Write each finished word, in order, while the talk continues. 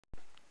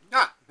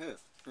Ah!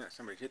 Yeah,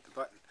 somebody hit the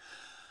button.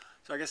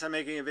 So I guess I'm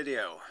making a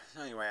video.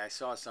 So anyway, I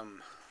saw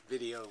some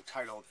video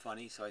titled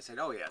Funny, so I said,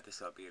 oh yeah,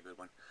 this will be a good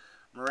one.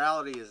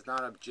 Morality is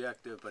not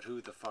objective, but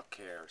who the fuck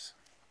cares?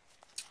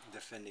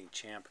 Defending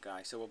champ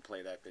guy, so we'll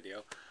play that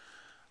video.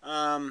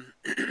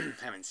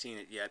 Haven't seen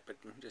it yet, but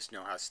just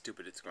know how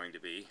stupid it's going to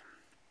be.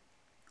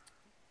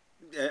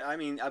 I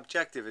mean,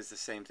 objective is the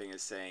same thing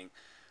as saying,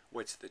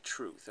 what's the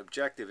truth?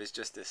 Objective is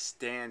just a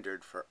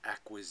standard for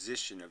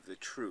acquisition of the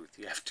truth.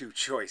 You have two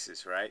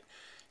choices, right?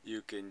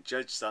 You can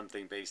judge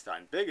something based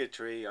on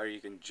bigotry, or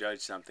you can judge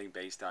something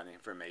based on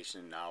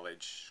information,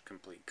 knowledge,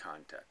 complete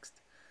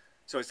context.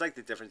 So it's like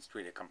the difference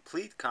between a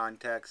complete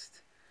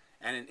context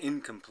and an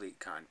incomplete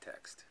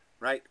context,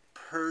 right?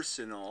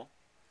 Personal,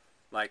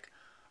 like,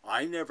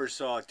 I never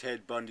saw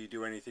Ted Bundy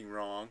do anything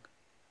wrong,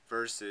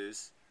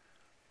 versus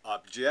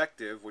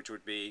objective, which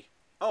would be,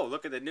 oh,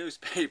 look at the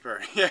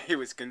newspaper. Yeah, he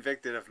was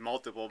convicted of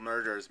multiple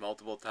murders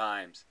multiple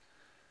times.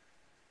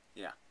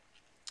 Yeah.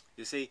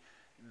 You see,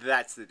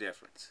 that's the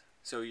difference.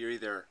 So you're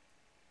either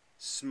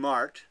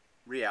smart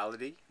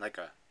reality, like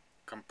a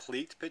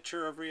complete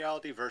picture of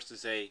reality,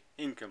 versus a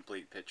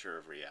incomplete picture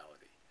of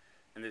reality.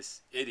 And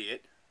this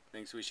idiot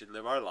thinks we should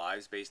live our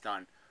lives based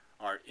on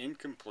our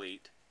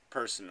incomplete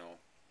personal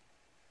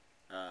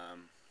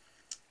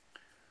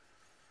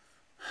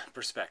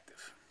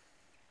perspective.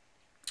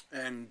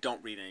 And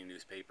don't read any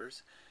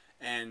newspapers,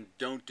 and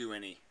don't do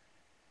any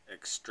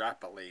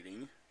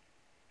extrapolating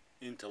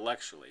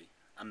intellectually,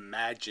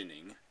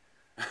 imagining,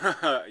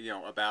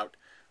 about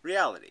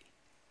reality.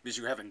 Because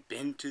you haven't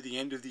been to the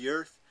end of the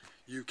earth,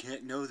 you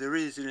can't know there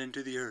is an end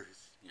to the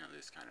earth.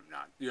 This kind of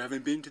not. You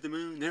haven't been to the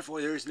moon, therefore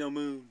there is no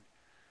moon.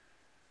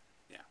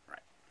 Yeah,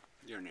 right.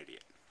 You're an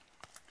idiot.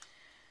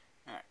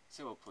 Alright,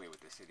 so we'll play with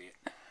this idiot.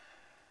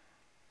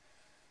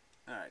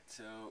 Alright,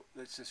 so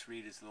let's just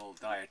read his little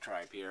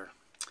diatribe here.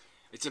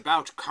 It's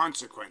about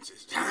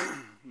consequences.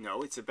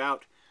 No, it's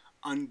about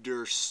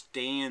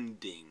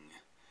understanding.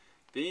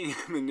 Being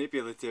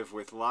manipulative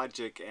with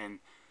logic and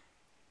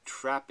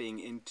trapping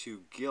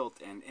into guilt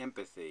and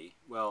empathy.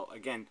 Well,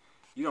 again,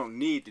 you don't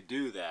need to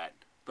do that.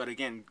 But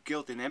again,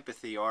 guilt and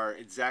empathy are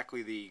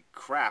exactly the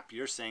crap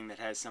you're saying that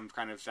has some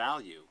kind of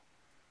value.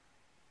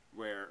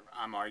 Where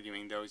I'm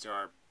arguing those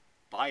are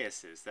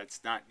biases.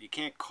 That's not, you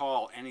can't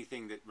call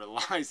anything that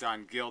relies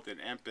on guilt and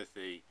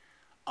empathy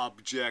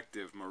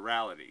objective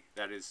morality.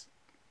 That is,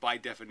 by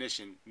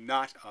definition,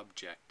 not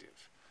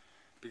objective.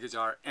 Because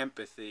our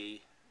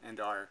empathy and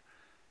our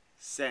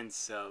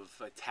sense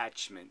of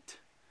attachment,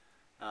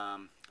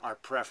 our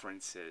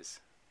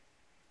preferences,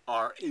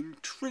 are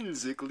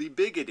intrinsically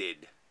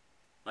bigoted.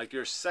 Like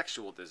your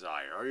sexual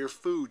desire or your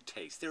food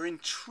taste. They're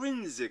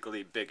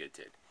intrinsically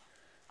bigoted.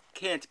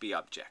 Can't be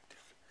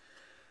objective.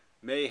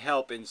 May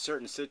help in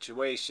certain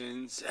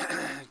situations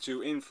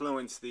to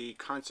influence the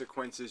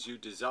consequences you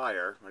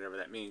desire, whatever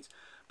that means.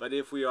 But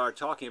if we are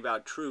talking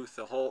about truth,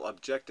 the whole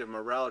objective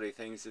morality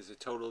things is a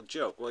total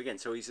joke. Well, again,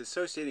 so he's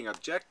associating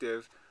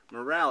objective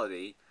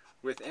morality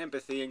with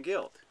empathy and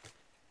guilt.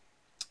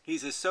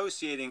 He's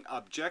associating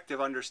objective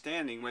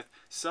understanding with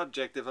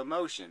subjective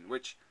emotion,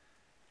 which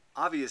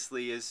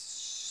obviously is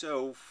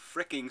so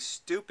freaking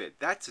stupid.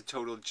 That's a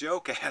total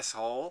joke,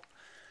 asshole.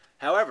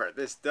 However,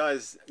 this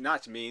does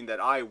not mean that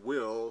I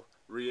will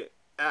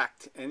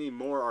react any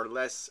more or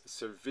less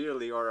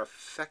severely or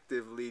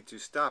effectively to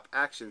stop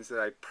actions that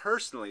I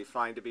personally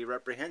find to be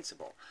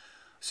reprehensible.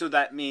 So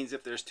that means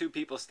if there's two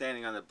people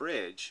standing on the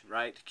bridge,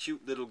 right,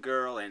 cute little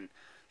girl and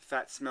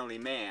fat smelly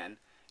man,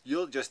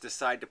 you'll just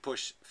decide to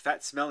push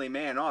fat smelly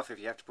man off if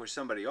you have to push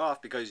somebody off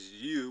because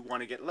you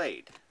want to get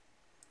laid.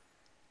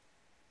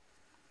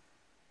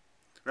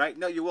 Right?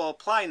 No, you will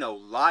apply no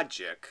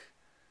logic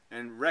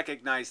and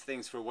recognize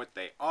things for what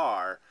they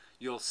are.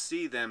 You'll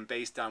see them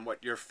based on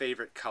what your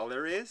favorite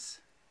color is.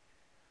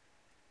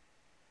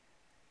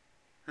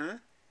 Huh?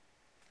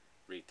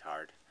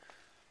 Retard.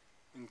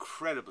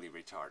 Incredibly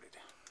retarded.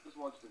 Just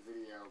watched a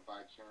video by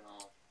a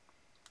channel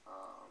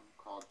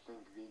called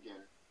Think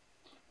Vegan.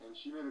 And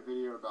she made a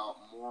video about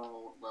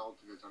moral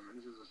relativism. And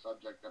this is a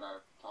subject that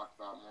I've talked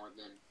about more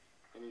than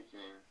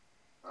anything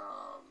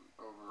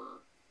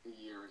over the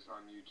years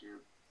on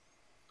YouTube.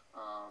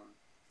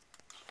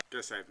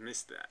 Guess I've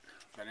missed that.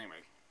 But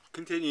anyway,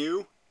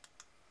 continue.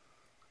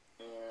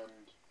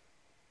 And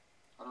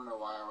I don't know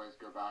why I always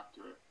go back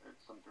to it.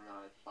 It's something that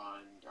I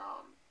find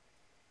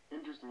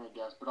interesting, I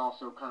guess, but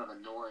also kind of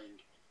annoying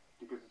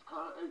because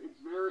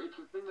it's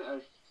a thing that I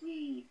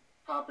see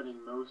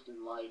happening most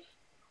in life,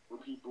 where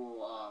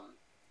people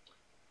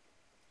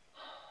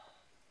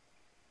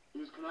it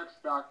just connects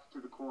back to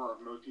the core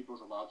of most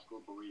people's illogical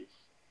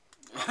beliefs.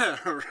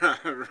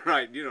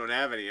 Right, you don't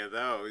have any of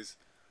those.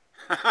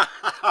 The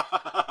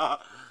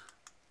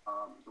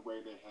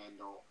way they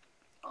handle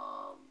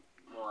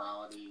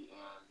morality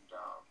and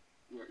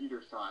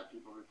either side,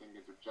 people who think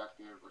it's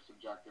objective or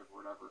subjective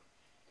or whatever.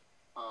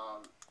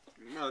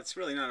 No, it's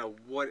really not a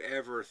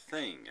whatever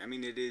thing. I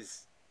mean, it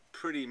is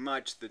pretty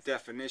much the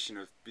definition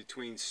of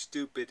between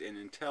stupid and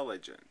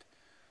intelligent.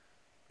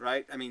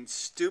 right? I mean,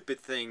 stupid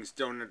things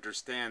don't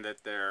understand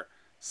that their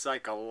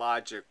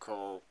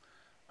psychological,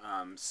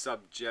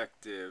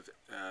 subjective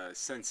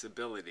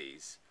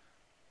sensibilities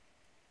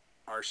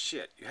are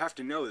shit. You have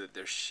to know that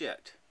they're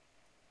shit.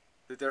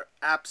 That they're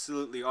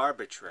absolutely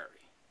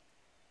arbitrary.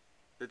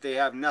 That they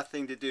have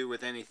nothing to do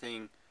with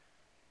anything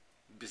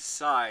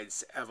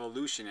besides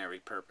evolutionary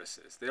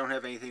purposes. They don't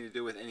have anything to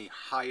do with any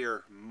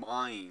higher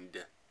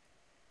mind.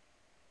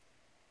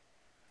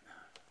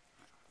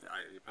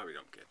 You probably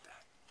don't get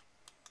that.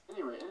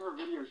 Anyway, in her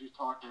video, she's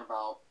talking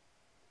about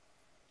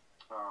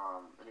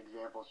an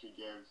example she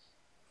gives,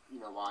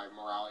 why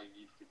morality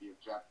needs to be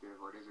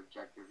objective, or it is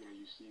objective.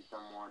 You see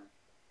someone,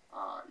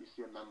 you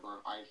see a member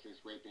of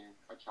ISIS raping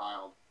a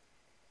child,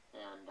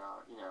 and,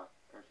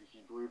 if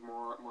you believe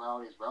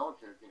morality is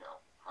relative,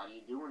 how do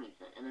you do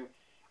anything? And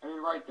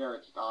right there,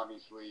 it's just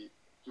obviously,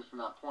 just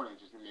from that point,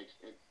 it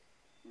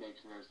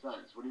makes no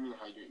sense. What do you mean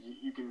how you do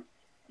it?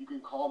 You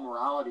can call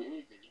morality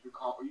anything. You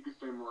could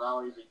say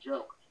morality is a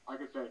joke. I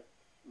could say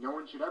no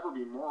one should ever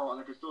be moral, and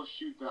I could still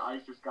shoot the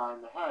ISIS guy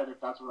in the head if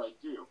that's what I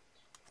do.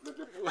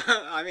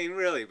 I mean,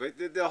 really,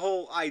 but the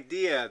whole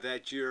idea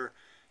that your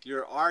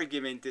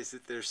argument is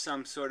that there's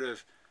some sort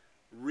of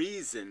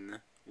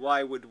reason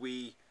why would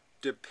we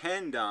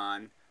depend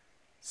on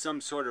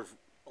some sort of,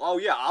 oh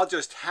yeah, I'll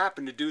just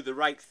happen to do the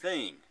right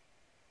thing.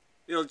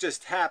 It'll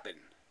just happen.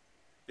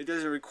 It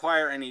doesn't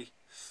require any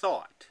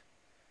thought.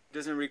 It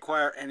doesn't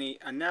require any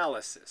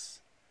analysis.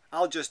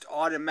 I'll just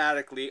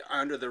automatically,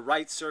 under the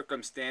right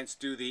circumstance,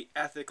 do the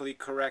ethically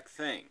correct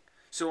thing.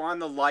 So on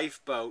the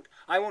lifeboat,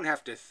 I won't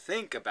have to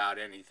think about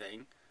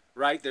anything,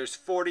 right? There's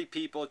 40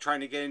 people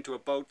trying to get into a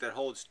boat that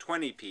holds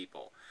 20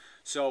 people.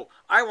 So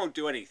I won't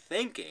do any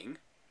thinking,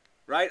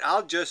 right?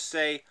 I'll just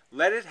say,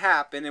 let it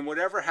happen, and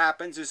whatever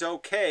happens is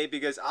okay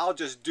because I'll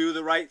just do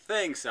the right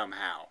thing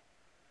somehow.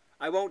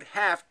 I won't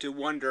have to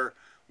wonder,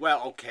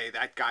 well, okay,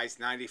 that guy's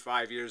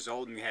 95 years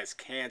old and he has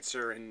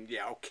cancer, and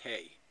yeah,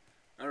 okay.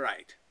 All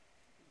right.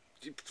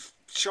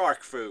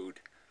 Shark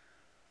food.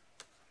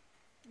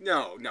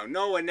 No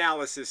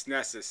analysis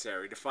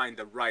necessary to find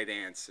the right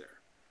answer.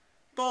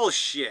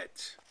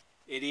 Bullshit,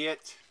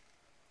 idiot.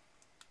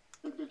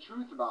 The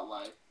truth about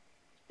life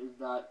is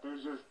that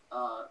there's just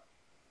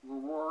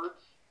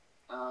rewards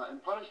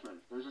and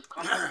punishments. There's just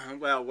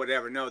well,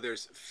 whatever. No,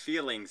 there's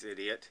feelings,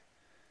 idiot.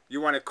 You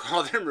want to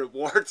call them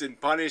rewards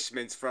and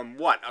punishments from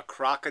what? A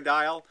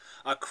crocodile?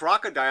 A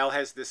crocodile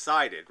has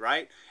decided,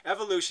 right?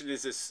 Evolution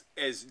is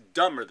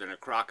dumber than a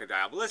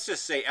crocodile. But let's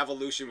just say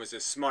evolution was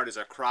as smart as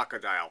a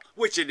crocodile,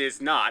 which it is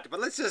not.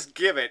 But let's just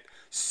give it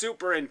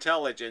super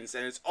intelligence,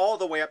 and it's all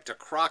the way up to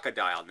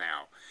crocodile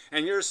now.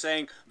 And you're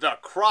saying the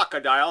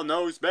crocodile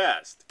knows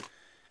best.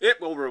 It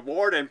will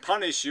reward and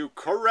punish you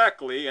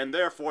correctly, and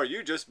therefore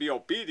you just be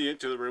obedient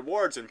to the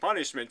rewards and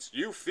punishments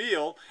you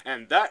feel,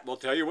 and that will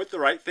tell you what the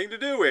right thing to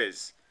do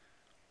is.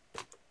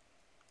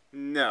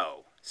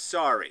 No.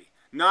 Sorry.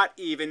 Not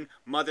even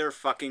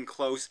motherfucking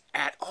close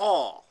at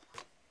all.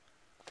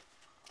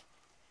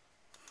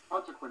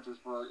 Consequences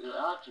for your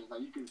actions. Now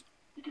you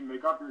can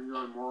make up your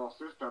own moral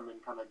system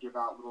and kind of give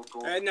out little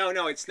goals.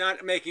 No, it's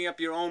not making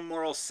up your own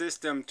moral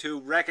system to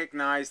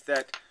recognize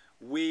that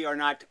we are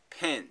not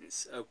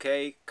pens,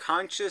 okay?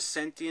 Conscious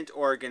sentient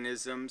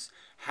organisms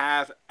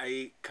have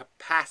a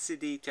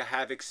capacity to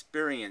have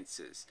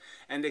experiences,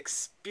 and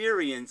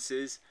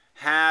experiences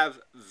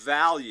have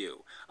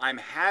value. I'm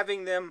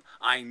having them,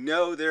 I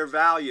know they're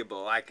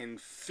valuable, I can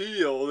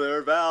feel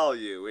their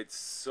value.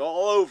 It's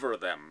all over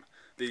them,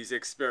 these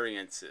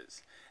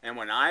experiences. And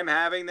when I'm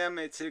having them,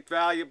 it's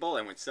valuable,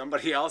 and when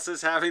somebody else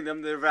is having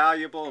them, they're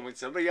valuable, and when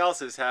somebody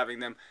else is having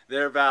them,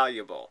 they're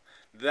valuable.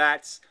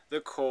 That's the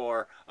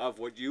core of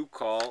what you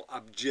call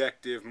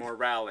objective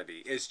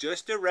morality. It's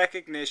just a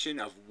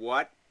recognition of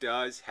what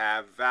does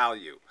have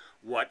value.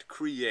 What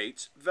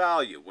creates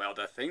value? Well,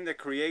 the thing that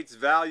creates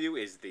value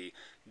is the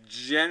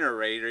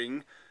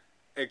generating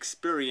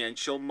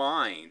experiential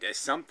mind. As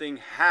something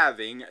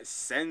having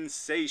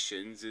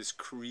sensations is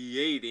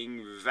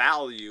creating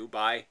value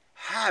by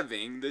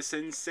having the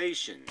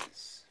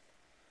sensations.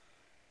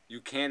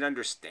 You can't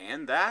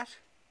understand that?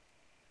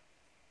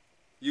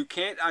 You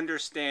can't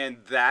understand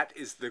that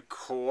is the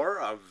core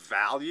of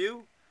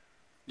value?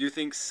 You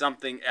think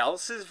something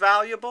else is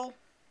valuable?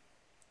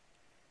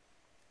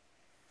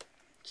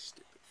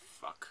 Stupid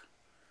fuck.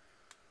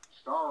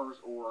 Stars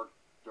or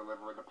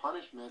deliver the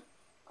punishment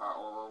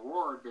or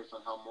reward based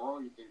on how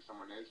moral you think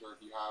someone is, or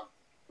if you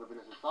live in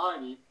a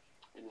society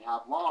and you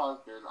have laws,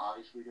 there's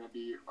obviously going to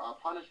be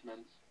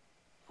punishments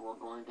for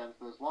going against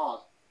those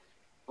laws.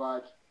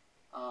 But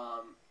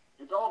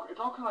it's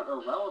all kind of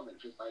irrelevant,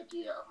 this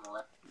idea of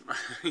morality.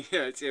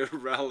 Yeah, it's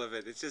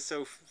irrelevant. It's just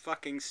so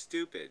fucking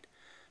stupid.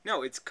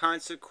 No, it's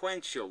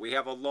consequential. We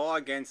have a law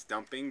against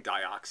dumping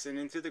dioxin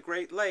into the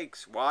Great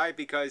Lakes. Why?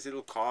 Because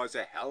it'll cause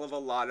a hell of a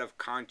lot of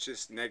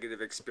conscious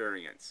negative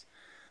experience.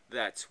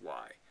 That's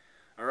why.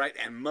 All right?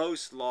 And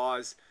most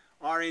laws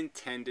are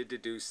intended to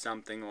do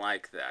something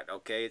like that,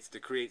 okay? It's to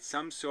create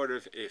some sort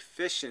of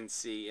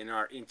efficiency in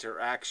our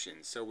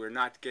interactions so we're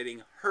not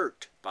getting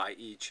hurt by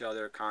each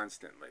other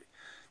constantly.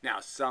 Now,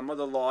 some of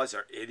the laws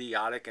are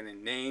idiotic and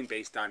inane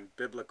based on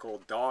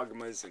biblical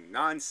dogmas and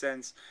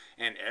nonsense,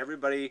 and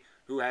everybody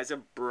who has a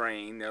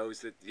brain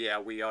knows that, yeah,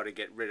 we ought to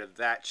get rid of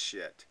that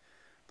shit.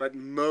 But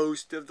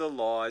most of the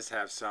laws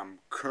have some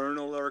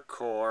kernel or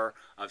core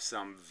of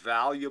some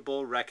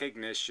valuable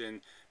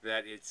recognition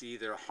that it's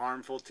either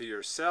harmful to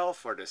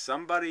yourself or to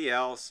somebody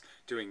else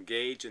to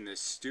engage in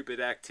this stupid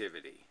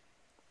activity.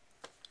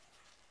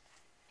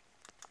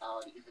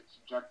 Is it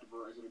subjective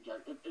or is it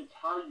objective? It's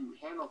how you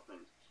handle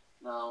things.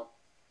 Now,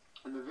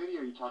 in the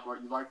video you talk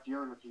about you like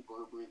dealing with people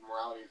who believe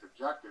morality is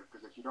objective,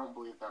 because if you don't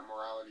believe that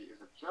morality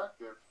is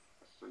objective,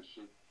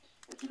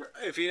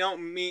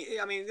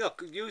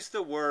 look, use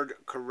the word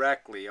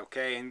correctly,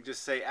 okay, and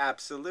just say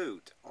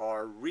absolute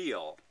or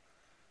real,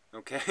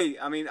 okay?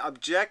 I mean,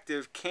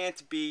 objective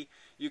can't be,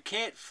 you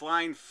can't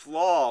find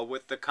flaw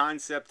with the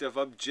concept of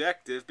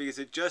objective because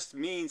it just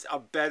means a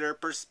better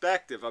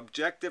perspective.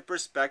 Objective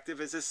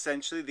perspective is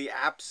essentially the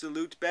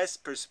absolute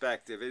best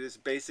perspective. It is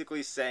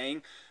basically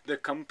saying the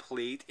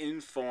complete,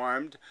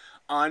 informed,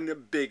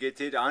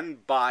 unbigoted,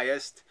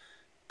 unbiased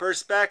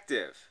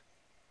perspective.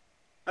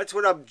 That's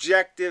what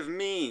objective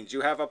means.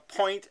 You have a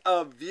point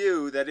of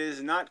view that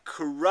is not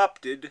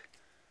corrupted,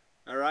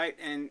 all right?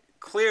 And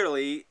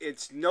clearly,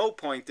 it's no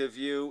point of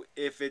view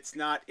if it's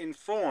not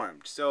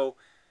informed. So,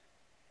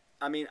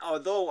 I mean,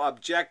 although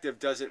objective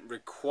doesn't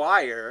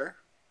require,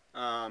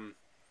 it's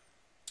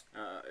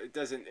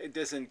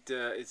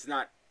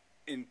not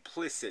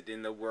implicit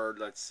in the word,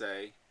 let's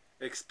say,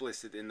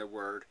 explicit in the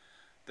word,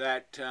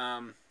 that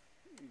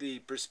the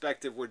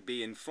perspective would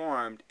be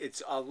informed.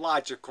 It's a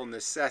logical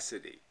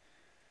necessity.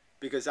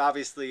 Because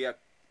obviously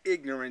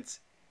ignorance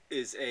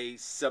is a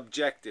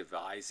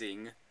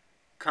subjectivizing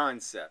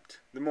concept.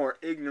 The more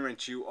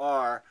ignorant you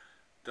are,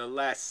 the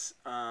less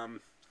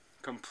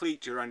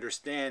complete your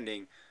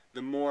understanding,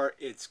 the more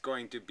it's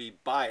going to be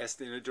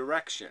biased in a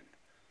direction.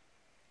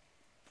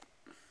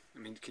 I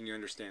mean, can you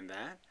understand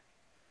that?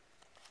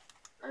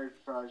 If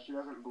she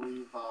doesn't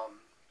believe,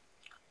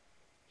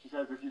 she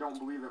says if you don't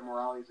believe that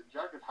morality is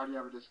objective, how do you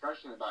have a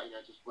discussion about,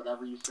 just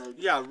whatever you say?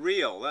 Yeah,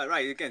 real.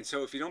 Right, again,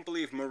 so if you don't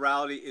believe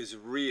morality is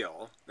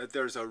real, that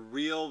there's a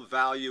real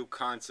value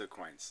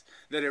consequence,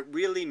 that it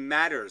really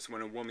matters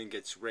when a woman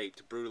gets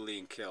raped brutally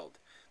and killed,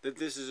 that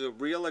this is a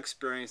real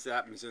experience that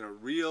happens in a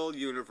real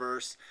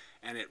universe,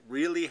 and it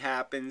really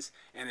happens,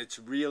 and it's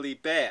really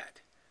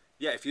bad.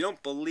 Yeah, if you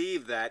don't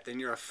believe that, then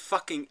you're a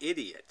fucking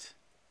idiot.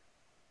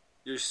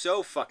 You're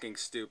so fucking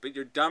stupid.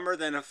 You're dumber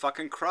than a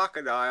fucking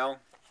crocodile.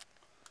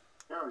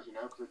 Because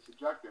it's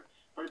subjective.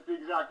 But it's the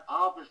exact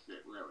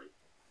opposite, really.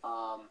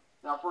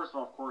 Now, first of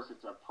all, of course,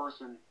 it's a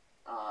person,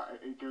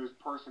 it goes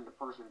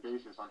person-to-person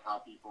basis on how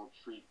people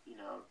treat,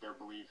 their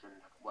beliefs and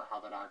how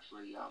that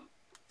actually...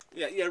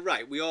 Yeah,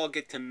 right. We all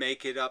get to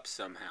make it up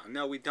somehow.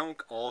 No, we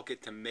don't all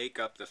get to make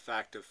up the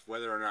fact of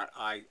whether or not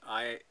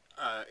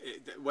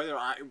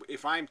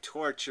if I'm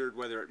tortured,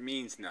 whether it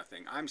means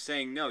nothing. I'm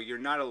saying, no, you're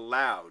not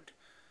allowed,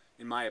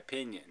 in my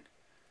opinion,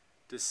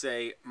 to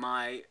say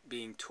my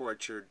being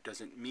tortured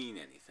doesn't mean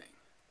anything.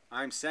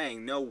 I'm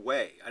saying no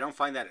way. I don't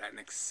find that an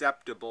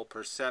acceptable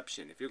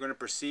perception. If you're going to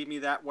perceive me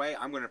that way,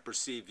 I'm going to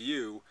perceive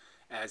you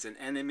as an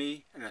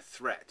enemy and a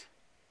threat.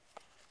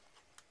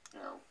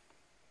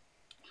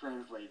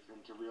 Translates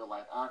into real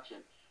life action.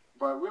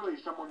 But really,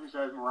 someone who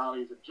says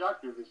morality is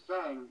objective is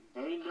saying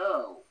they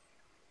know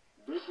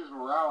this is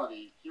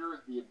morality, here's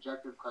the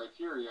objective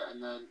criteria,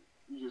 and then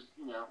you just,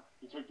 you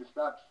take the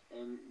steps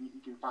and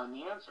you can find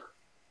the answer.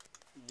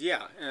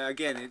 Yeah,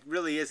 again, it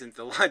really isn't,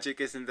 the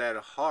logic isn't that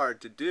hard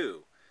to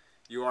do.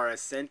 You are a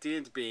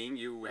sentient being,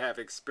 you have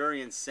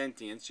experienced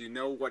sentience, you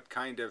know what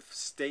kind of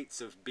states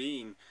of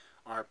being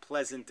are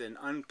pleasant and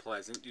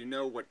unpleasant, you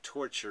know what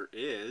torture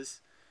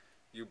is.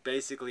 You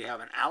basically have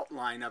an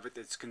outline of it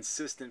that's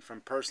consistent from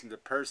person to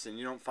person.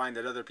 You don't find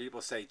that other people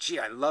say, gee,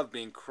 I love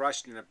being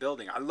crushed in a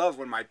building. I love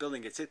when my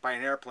building gets hit by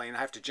an airplane and I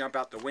have to jump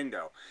out the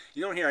window.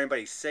 You don't hear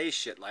anybody say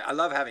shit like, I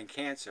love having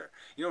cancer.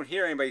 You don't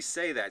hear anybody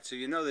say that. So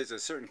you know there's a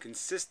certain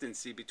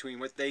consistency between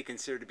what they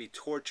consider to be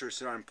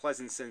torturous or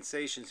unpleasant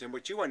sensations and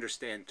what you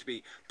understand to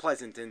be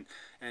pleasant and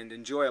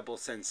enjoyable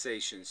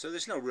sensations. So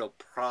there's no real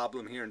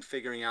problem here in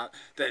figuring out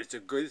that it's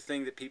a good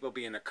thing that people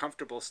be in a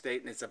comfortable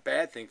state and it's a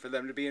bad thing for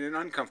them to be in an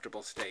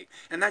uncomfortable state.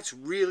 And that's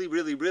really,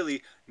 really,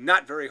 really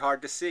not very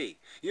hard to see.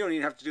 You don't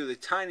even have to do the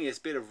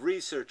tiniest bit of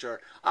research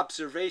or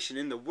observation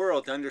in the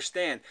world to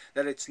understand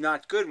that it's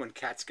not good when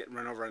cats get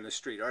run over on the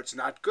street, or it's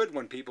not good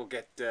when people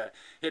get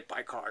hit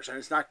by cars, and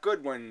it's not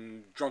good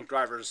when drunk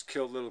drivers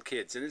kill little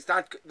kids, and it's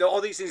not, all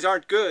these things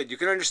aren't good. You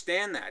can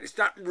understand that. It's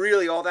not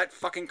really all that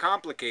fucking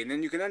complicated,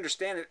 and you can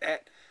understand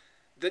it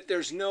that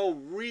there's no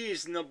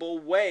reasonable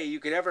way you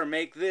could ever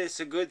make this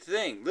a good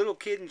thing. Little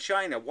kid in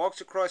China walks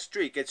across the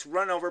street, gets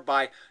run over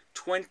by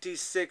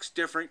 26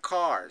 different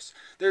cars.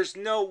 There's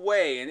no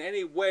way, in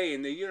any way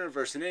in the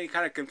universe, in any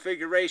kind of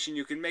configuration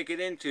you can make it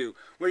into,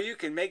 where you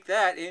can make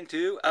that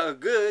into a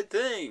good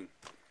thing.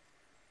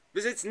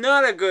 Because it's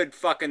not a good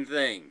fucking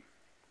thing.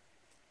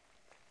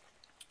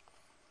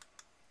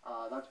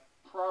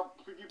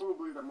 People who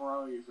believe that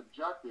morality is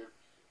objective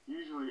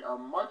usually are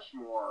much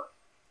more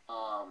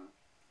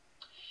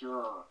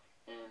sure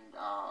and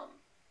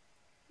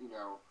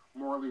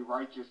morally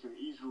righteous and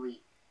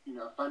easily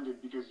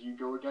offended because you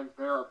go against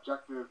their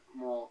objective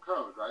moral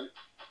code, right?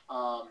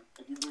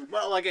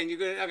 Well, again, you're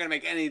not going to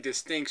make any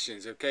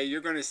distinctions, okay?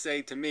 You're going to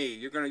say to me,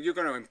 you're going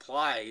to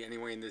imply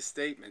anyway in this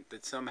statement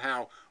that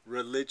somehow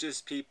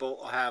religious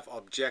people have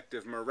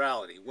objective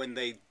morality when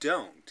they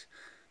don't.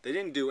 They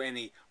didn't do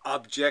any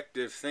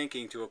objective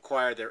thinking to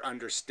acquire their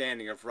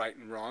understanding of right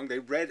and wrong. They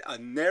read a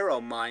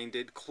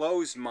narrow-minded,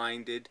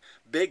 closed-minded,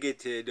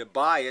 bigoted,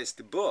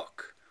 biased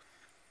book.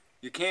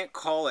 You can't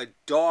call a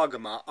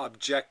dogma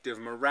objective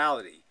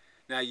morality.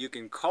 Now, you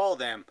can call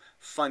them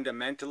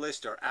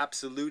fundamentalists or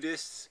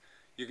absolutists.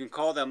 You can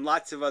call them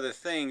lots of other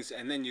things,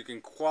 and then you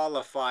can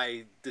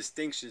qualify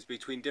distinctions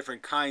between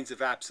different kinds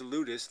of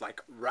absolutists,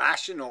 like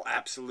rational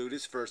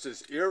absolutists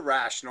versus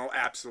irrational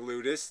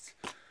absolutists.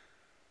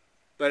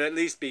 But at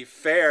least be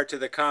fair to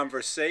the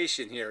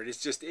conversation here. It is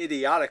just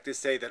idiotic to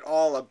say that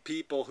all of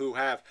people who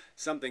have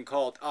something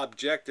called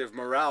objective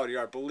morality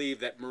or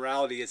believe that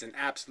morality is an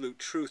absolute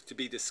truth to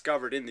be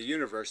discovered in the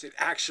universe. It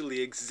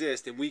actually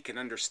exists and we can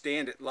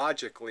understand it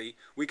logically.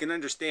 We can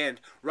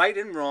understand right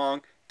and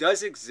wrong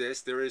does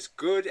exist. There is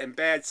good and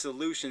bad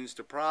solutions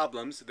to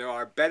problems. There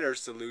are better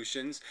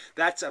solutions.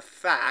 That's a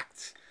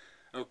fact.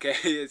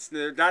 Okay,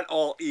 they're not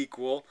all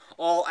equal.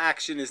 All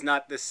action is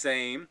not the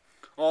same.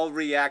 All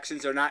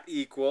reactions are not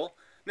equal.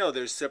 No,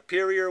 there's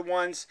superior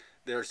ones,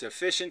 there's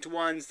efficient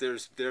ones,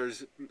 there's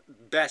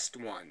best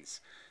ones.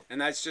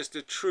 And that's just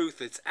a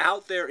truth. It's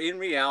out there in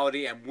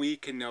reality and we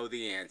can know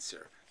the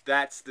answer.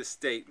 That's the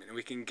statement. And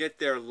we can get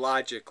there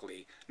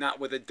logically, not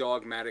with a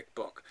dogmatic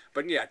book.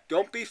 But yeah,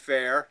 don't be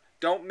fair.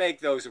 Don't make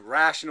those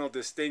rational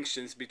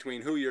distinctions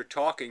between who you're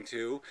talking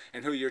to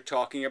and who you're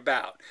talking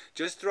about.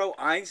 Just throw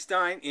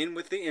Einstein in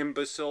with the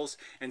imbeciles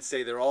and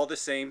say they're all the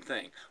same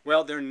thing.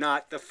 Well, they're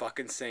not the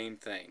fucking same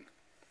thing.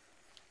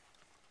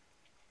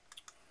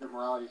 If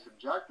morality is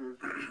subjective,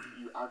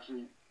 you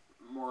actually,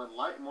 more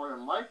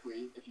than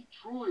likely, if you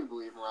truly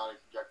believe morality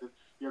is subjective,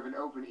 you have an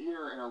open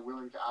ear and are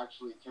willing to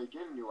actually take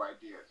in new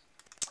ideas.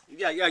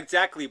 Yeah,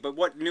 exactly. But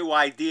what new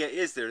idea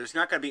is there? There's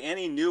not going to be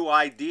any new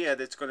idea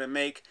that's going to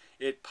make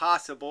it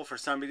possible for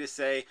somebody to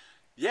say,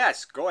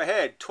 yes, go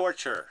ahead,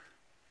 torture.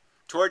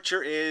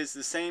 Torture is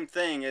the same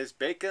thing as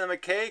baking them a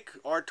cake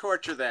or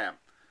torture them.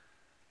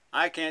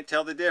 I can't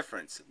tell the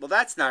difference. Well,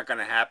 that's not going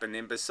to happen,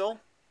 imbecile.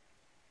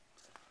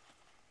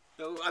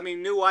 I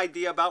mean, new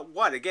idea about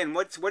what? Again,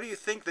 what do you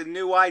think the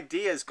new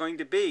idea is going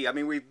to be? I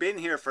mean, we've been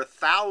here for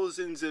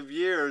thousands of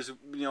years,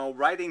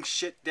 writing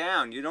shit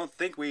down. You don't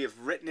think we have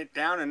written it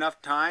down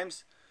enough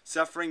times?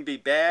 Suffering be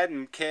bad,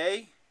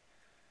 okay?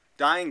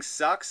 Dying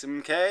sucks,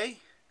 okay?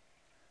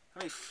 I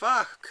mean,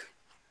 fuck.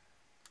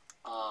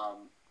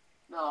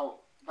 Now,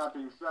 that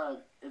being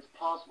said, it's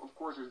possible, of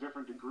course, there's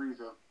different degrees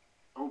of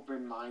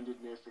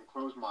open-mindedness and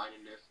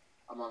closed-mindedness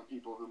among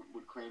people who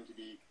would claim to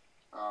be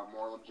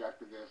moral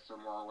objectivists or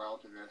moral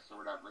relativists or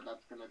whatever.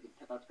 That's gonna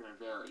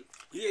vary.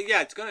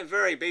 Yeah, it's gonna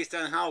vary based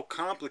on how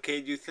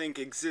complicated you think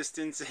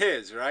existence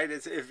is, right?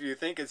 If you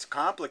think it's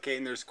complicated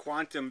and there's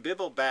quantum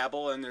bibble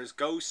babble and there's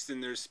ghosts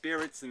and there's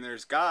spirits and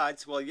there's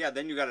gods, well, yeah,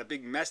 then you got a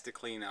big mess to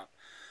clean up.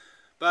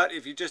 But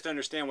if you just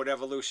understand what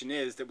evolution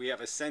is, that we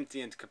have a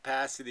sentient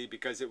capacity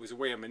because it was a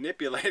way of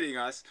manipulating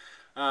us,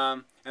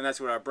 and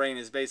that's what our brain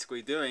is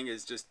basically doing,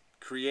 is just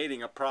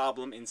creating a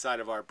problem inside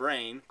of our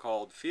brain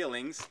called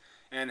feelings,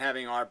 and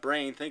having our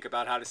brain think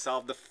about how to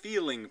solve the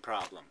feeling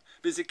problem.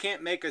 Because it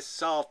can't make us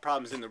solve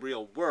problems in the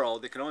real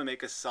world. It can only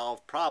make us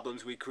solve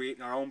problems we create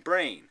in our own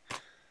brain.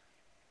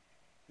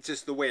 It's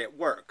just the way it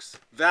works.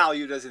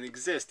 Value doesn't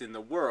exist in the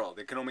world.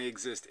 It can only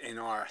exist in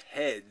our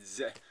heads,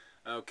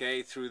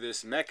 okay, through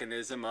this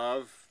mechanism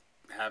of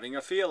having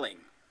a feeling.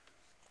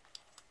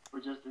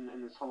 But just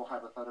in this whole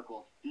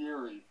hypothetical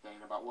theory thing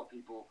about what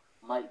people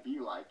might be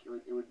like,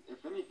 it would,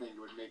 if anything, it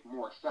would make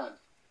more sense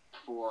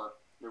for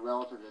the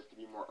relativists to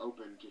be more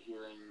open to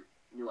hearing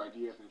new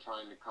ideas and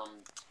trying to come...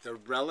 The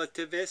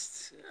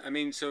relativists? I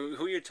mean, so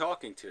who you're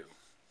talking to?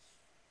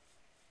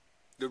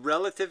 The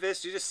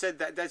relativists? You just said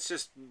that's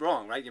just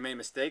wrong, right? You made a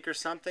mistake or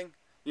something?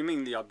 You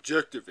mean the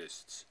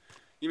objectivists.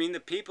 You mean the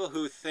people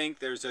who think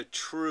there's a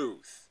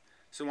truth.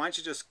 So why don't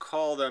you just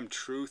call them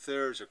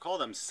truthers or call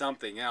them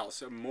something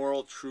else,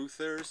 moral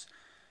truthers?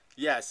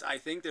 Yes, I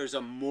think there's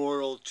a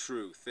moral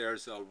truth.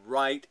 There's a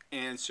right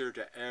answer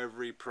to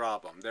every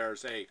problem.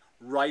 There's a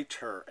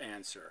righter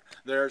answer.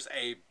 There's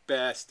a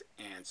best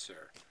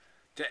answer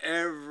to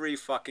every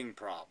fucking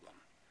problem.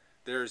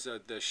 There's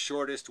the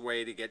shortest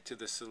way to get to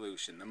the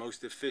solution, the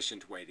most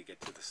efficient way to get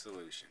to the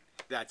solution.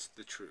 That's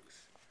the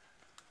truth.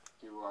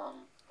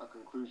 To a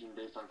conclusion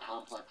based on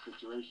complex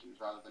situations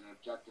rather than an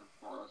objective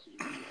moralist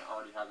who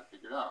already has it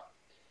figured out.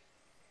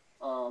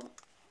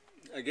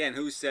 Again,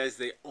 who says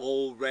they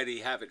already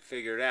have it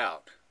figured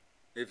out?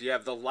 If you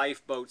have the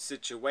lifeboat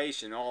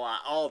situation,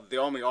 the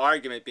only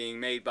argument being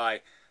made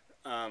by,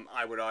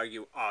 I would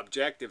argue,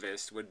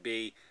 objectivists would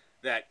be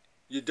that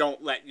you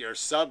don't let your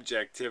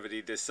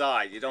subjectivity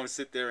decide. You don't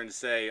sit there and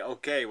say,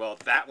 okay, well,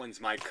 that one's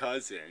my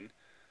cousin,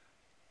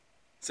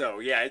 so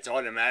yeah, it's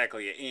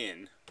automatically an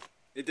in.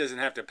 It doesn't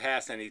have to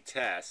pass any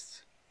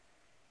tests.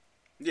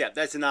 Yeah,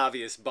 that's an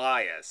obvious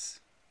bias.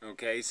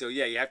 Okay, so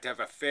yeah, you have to have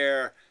a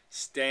fair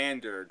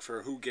standard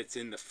for who gets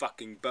in the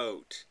fucking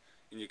boat.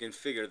 And you can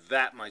figure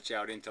that much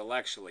out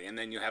intellectually. And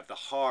then you have the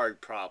hard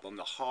problem,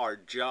 the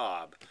hard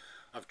job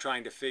of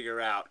trying to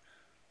figure out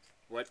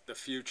what the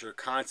future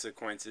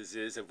consequences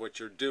is of what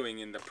you're doing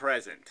in the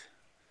present.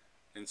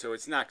 And so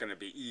it's not going to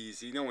be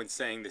easy. No one's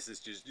saying this is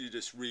just, you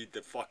just read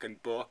the fucking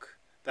book.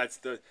 That's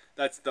the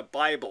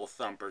Bible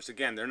thumpers.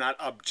 Again, they're not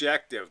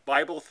objective.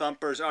 Bible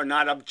thumpers are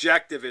not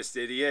objectivist,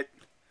 idiot.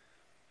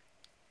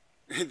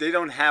 They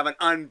don't have an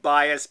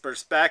unbiased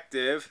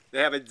perspective. They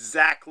have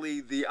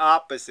exactly the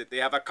opposite. They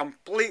have a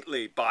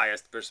completely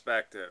biased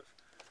perspective.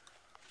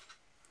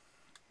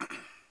 But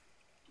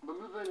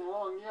moving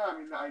along, yeah, I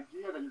mean, the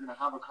idea that you're going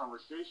to have a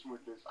conversation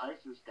with this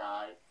ISIS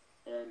guy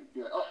and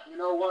be like, oh, you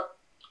know what?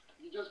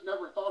 You just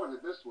never thought of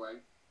it this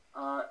way.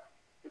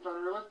 It's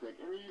unrealistic.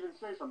 And you even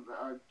say something,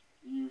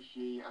 you,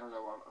 she, I don't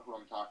know who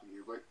I'm talking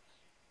to, but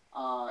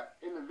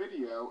in the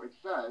video it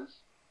says,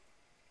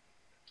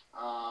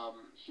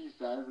 she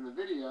says in the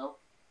video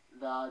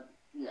that,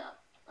 yeah,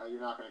 you're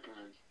not going to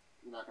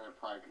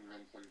probably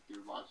convince him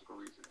through logical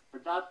reasoning.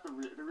 But that's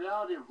the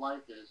reality of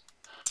life is.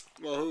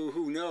 Well,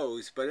 who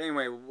knows? But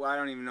anyway, I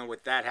don't even know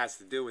what that has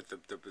to do with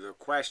the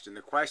question.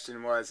 The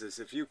question was, is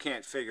if you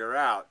can't figure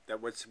out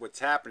that what's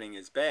happening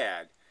is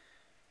bad,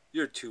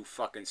 you're too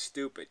fucking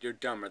stupid. You're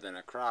dumber than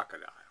a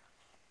crocodile.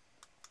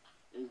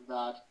 Is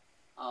that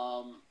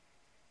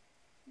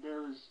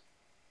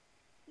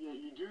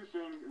you do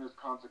things and there's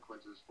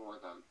consequences for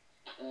them.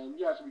 And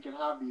yes, we can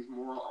have these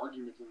moral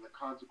arguments and the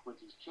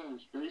consequences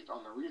change based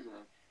on the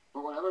reasoning.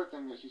 But one other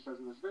thing that she says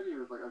in this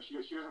video is like, she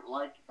doesn't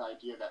like the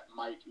idea that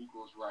might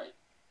equals right.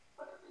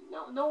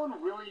 No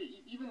one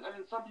really, even, I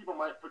mean, some people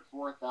might put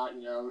forth that,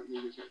 you know,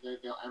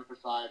 they'll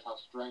emphasize how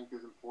strength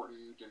is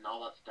important and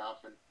all that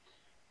stuff.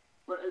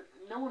 But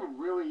no one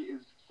really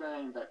is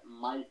saying that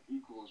might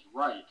equals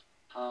right.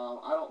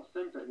 I don't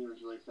think that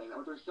anyone's really saying that.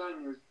 What they're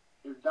saying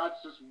is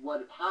that's just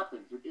what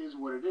happens. It is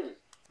what it is.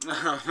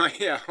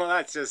 Yeah, well,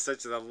 that's just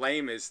such the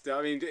lamest.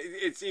 I mean,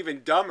 it's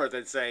even dumber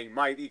than saying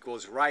might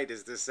equals right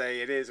is to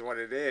say it is what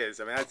it is.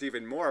 I mean, that's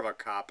even more of a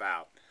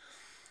cop-out.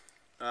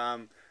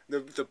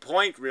 The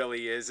point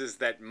really is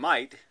that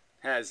might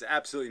has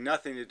absolutely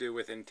nothing to do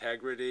with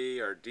integrity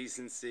or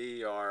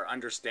decency or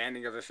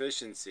understanding of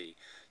efficiency.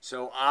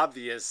 So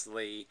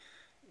obviously,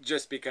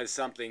 just because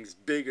something's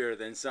bigger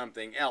than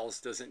something else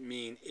doesn't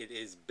mean it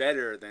is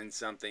better than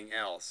something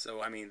else.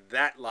 So, I mean,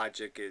 that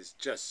logic is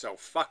just so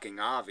fucking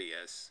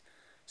obvious.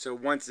 So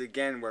once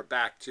again, we're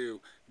back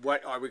to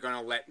what are we going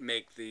to let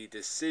make the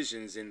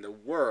decisions in the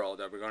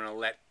world? Are we going to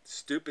let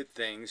stupid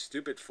things,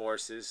 stupid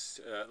forces,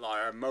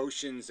 our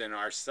emotions and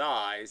our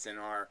size and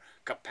our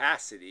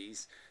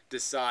capacities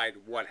decide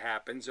what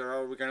happens, or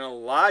are we going to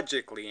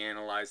logically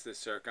analyze the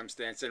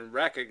circumstance and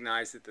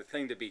recognize that the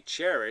thing to be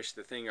cherished,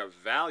 the thing of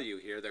value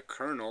here, the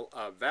kernel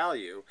of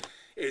value,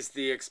 is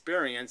the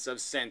experience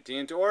of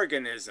sentient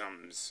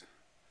organisms?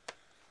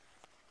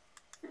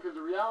 Because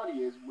the reality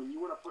is, when you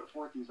want to put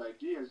forth these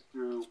ideas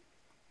through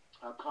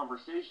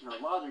conversation or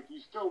logic, you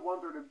still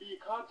want there to be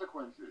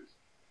consequences.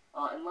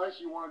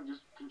 Unless you want to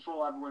just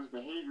control everyone's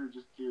behavior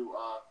just to...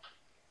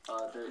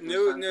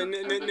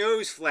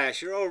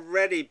 Newsflash, you're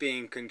already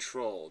being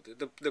controlled.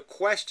 The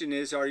question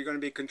is, are you going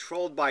to be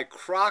controlled by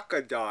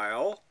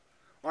crocodile,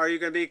 or are you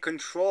going to be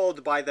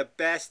controlled by the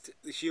best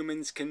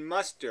humans can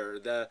muster,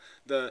 the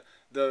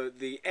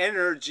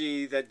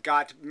energy that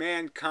got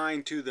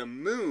mankind to the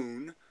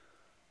moon,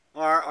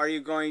 or are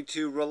you going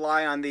to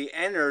rely on the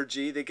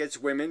energy that gets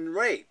women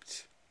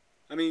raped?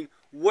 I mean,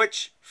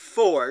 which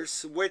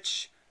force,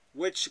 which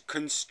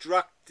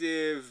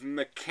constructive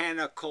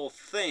mechanical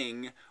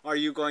thing are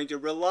you going to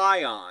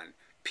rely on?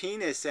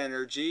 Penis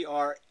energy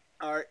or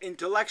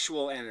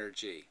intellectual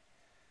energy?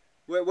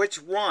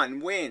 Which one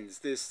wins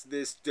this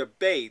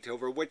debate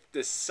over which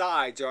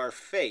decides our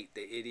fate,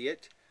 the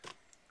idiot?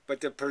 But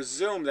to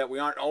presume that we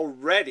aren't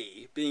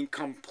already being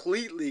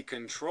completely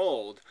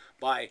controlled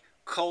by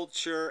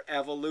culture,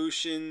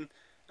 evolution,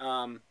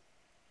 and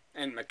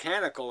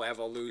mechanical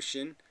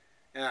evolution,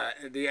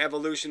 the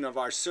evolution of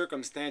our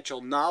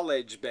circumstantial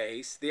knowledge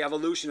base, the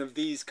evolution of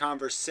these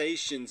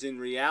conversations in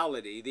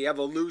reality, the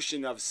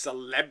evolution of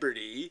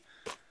celebrity,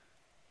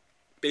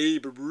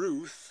 Babe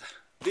Ruth.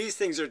 These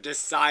things are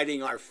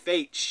deciding our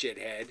fate,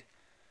 shithead.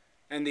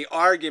 And the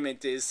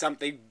argument is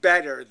something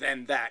better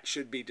than that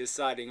should be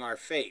deciding our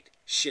fate,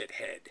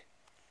 shithead.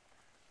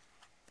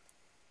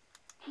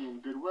 In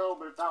goodwill,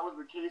 but if that was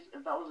the case,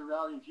 if that was the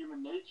reality of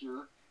human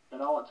nature,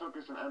 that all it took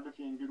is some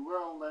empathy and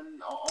goodwill, then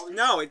all these...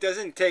 No, it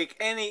doesn't take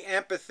any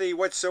empathy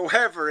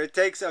whatsoever. It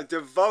takes a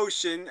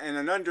devotion and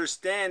an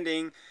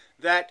understanding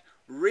that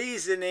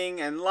reasoning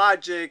and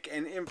logic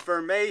and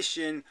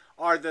information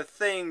are the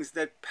things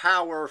that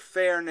power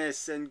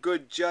fairness and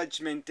good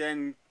judgment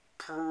and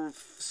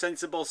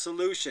sensible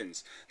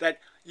solutions. That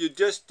you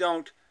just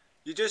don't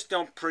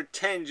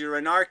pretend you're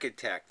an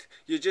architect.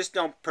 You just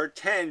don't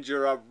pretend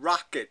you're a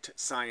rocket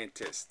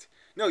scientist.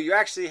 No, you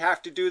actually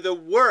have to do the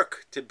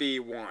work to be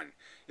one.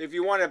 If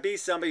you want to be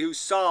somebody who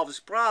solves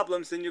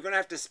problems, then you're going to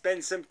have to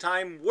spend some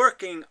time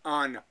working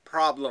on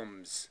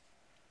problems.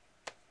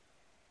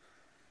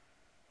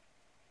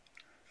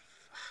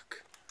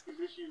 Fuck. These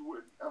issues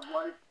of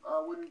life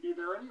wouldn't be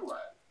there anyway.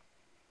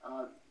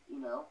 You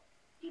know,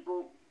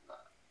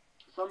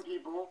 some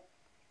people,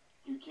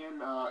 you can,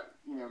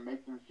 you know,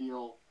 make them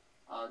feel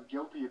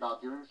guilty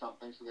about doing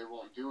something so they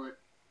won't do it.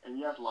 And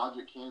yes,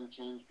 logic can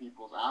change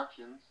people's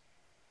actions.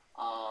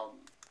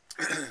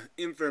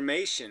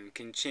 Information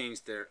can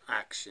change their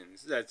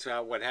actions. That's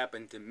what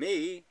happened to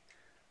me.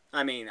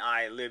 I mean,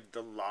 I lived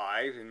the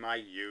life in my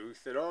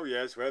youth that, oh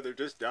yes, well, they're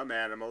just dumb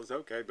animals.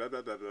 Okay, blah,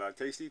 blah, blah, blah.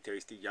 Tasty,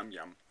 tasty, yum,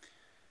 yum.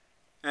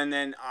 And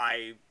then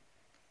I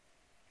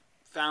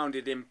found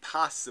it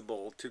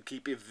impossible to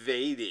keep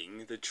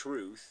evading the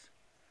truth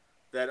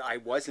that I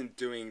wasn't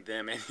doing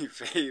them any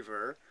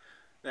favor,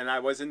 and I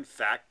was in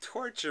fact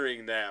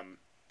torturing them.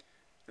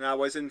 And I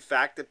was in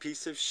fact a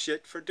piece of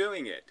shit for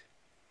doing it.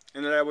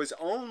 And that I was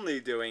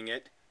only doing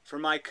it for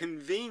my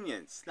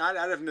convenience, not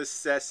out of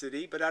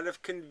necessity, but out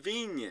of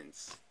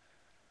convenience.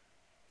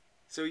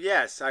 So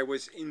yes, I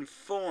was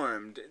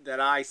informed that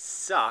I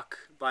suck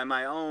by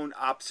my own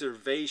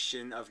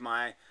observation of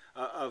my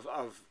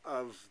of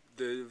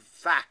the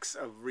facts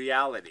of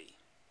reality.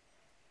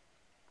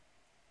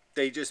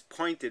 They just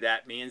pointed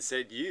at me and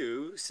said,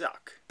 "You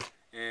suck,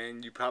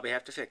 and you probably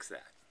have to fix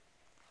that."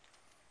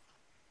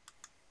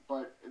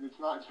 But it's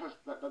not just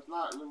that. That's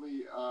not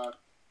really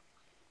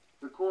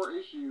the core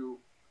issue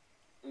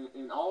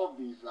in all of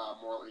these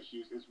moral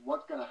issues. Is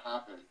what's going to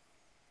happen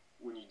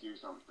when you do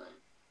something.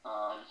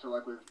 So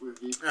like with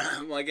these.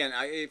 Well, again,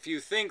 if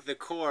you think the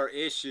core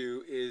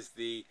issue is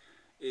the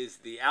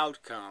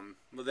outcome,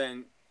 well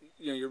then,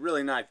 you know, you're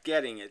really not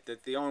getting it.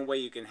 That the only way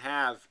you can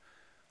have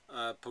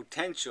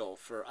potential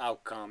for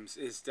outcomes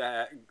is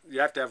that you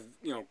have to have,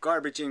 you know,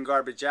 garbage in,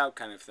 garbage out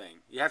kind of thing.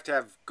 You have to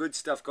have good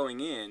stuff going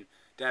in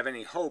to have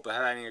any hope of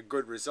having a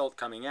good result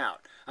coming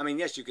out. I mean,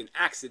 yes, you can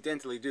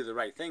accidentally do the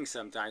right thing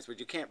sometimes, but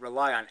you can't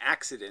rely on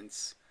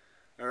accidents,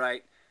 all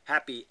right,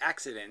 happy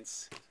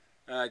accidents,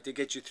 to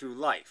get you through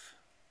life,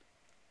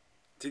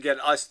 to get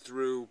us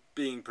through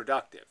being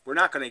productive. We're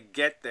not going to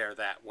get there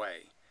that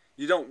way.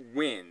 You don't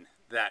win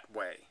that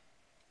way.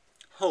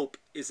 Hope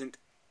isn't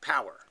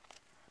power.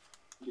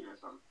 You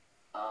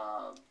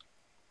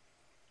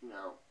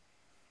know,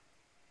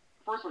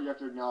 first of all, you have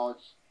to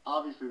acknowledge,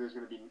 obviously there's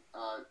going to be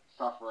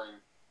suffering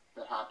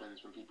that happens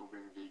from people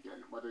being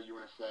vegan. Whether you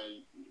want to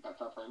say that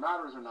suffering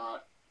matters or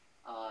not,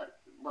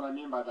 what I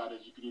mean by that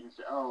is you could even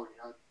say, oh, you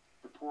know,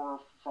 the poor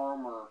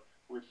farmer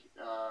with,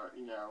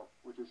 you know,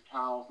 with his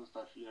cows and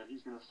stuff, you know,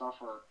 he's going to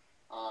suffer.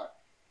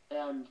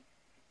 And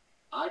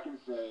I can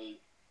say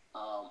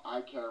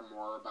I care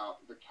more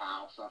about the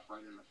cow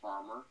suffering than the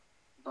farmer.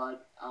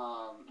 But,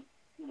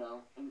 you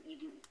know, and you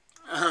can...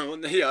 Well,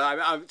 yeah,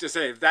 I'm just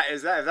saying,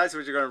 if that's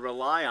what you're going to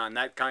rely on,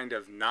 that kind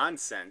of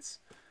nonsense.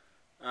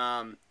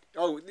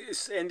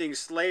 Ending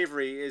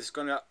slavery is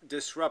going to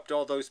disrupt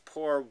all those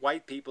poor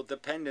white people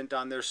dependent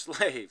on their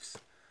slaves.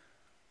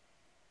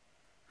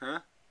 Huh?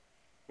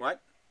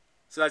 What?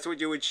 So that's what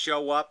you would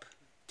show up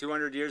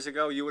 200 years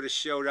ago? You would have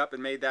showed up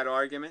and made that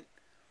argument?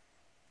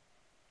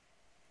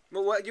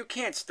 Well, what? You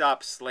can't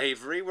stop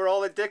slavery. We're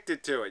all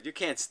addicted to it. You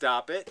can't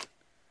stop it.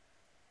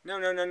 No,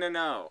 no, no, no,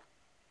 no.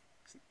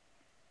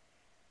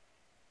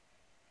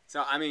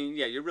 So, I mean,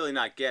 yeah, you're really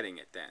not getting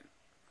it then.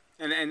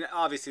 And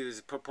obviously there's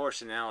a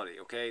proportionality,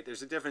 okay?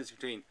 There's a difference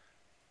between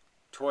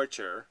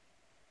torture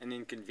and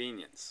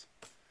inconvenience.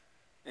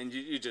 And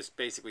you just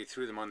basically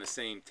threw them on the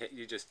same,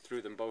 you just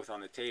threw them both on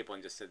the table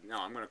and just said, no,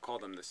 I'm going to call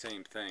them the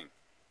same thing.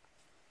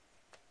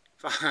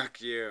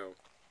 Fuck you.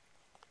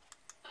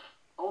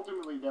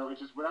 Ultimately, though,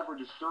 it's just whatever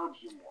disturbs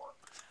you more.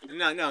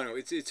 No.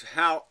 It's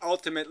how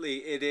ultimately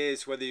it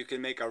is whether you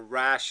can make a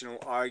rational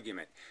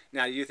argument.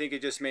 Now, do you think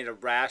it just made a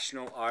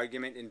rational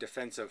argument in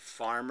defense of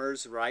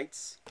farmers'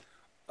 rights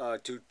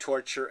to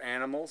torture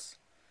animals?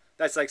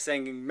 That's like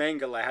saying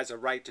Mengele has a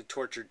right to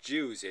torture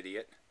Jews,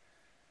 idiot.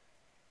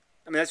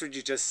 I mean, that's what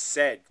you just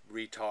said,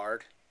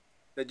 retard.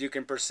 That you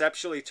can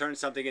perceptually turn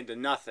something into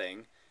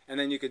nothing, and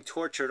then you can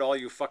torture it all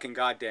you fucking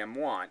goddamn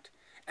want.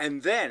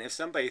 And then, if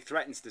somebody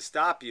threatens to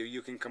stop you,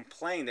 you can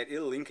complain that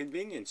it'll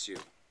inconvenience you.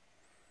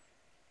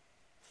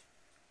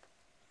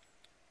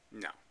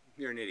 No,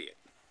 you're an idiot.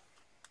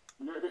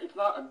 It's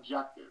not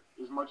objective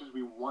as much as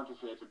we want to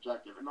say it's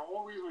objective. And the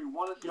whole reason we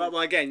want to say... Well,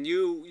 again,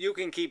 you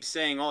can keep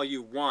saying all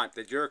you want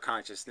that your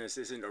consciousness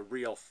isn't a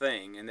real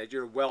thing and that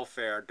your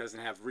welfare doesn't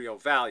have real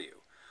value.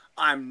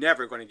 I'm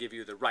never going to give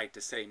you the right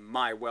to say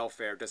my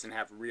welfare doesn't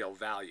have real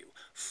value.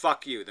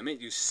 Fuck you. The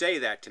minute you say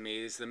that to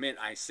me is the minute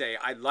I say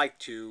I'd like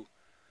to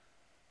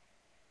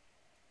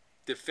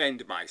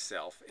defend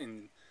myself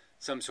in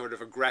some sort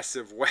of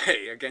aggressive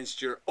way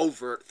against your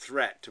overt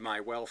threat to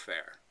my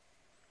welfare.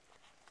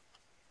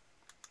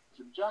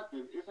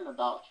 Subjective isn't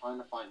about trying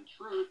to find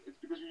truth. It's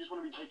because you just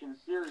want to be taken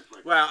seriously.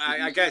 Well,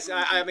 I guess,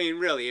 I mean,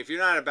 really, if you're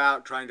not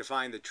about trying to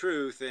find the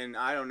truth, then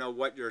I don't know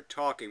what you're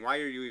talking. Why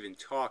are you even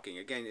talking?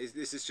 Again,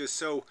 this is just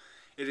so,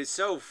 it is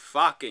so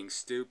fucking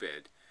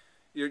stupid.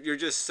 You're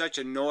just such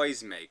a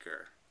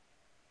noisemaker.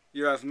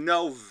 You're of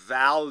no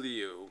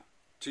value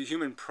to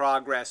human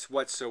progress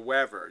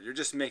whatsoever. You're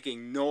just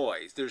making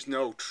noise. There's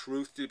no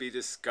truth to be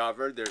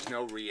discovered. There's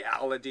no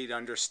reality to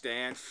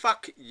understand.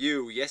 Fuck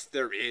you. Yes,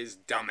 there is,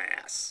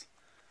 dumbass.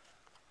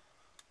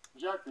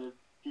 Objective,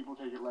 people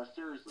take it less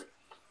seriously.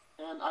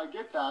 And I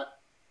get that.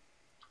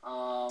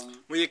 Well,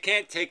 you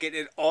can't take it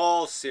at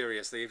all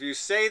seriously. If you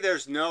say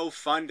there's no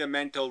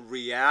fundamental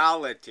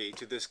reality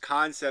to this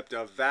concept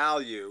of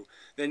value,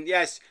 then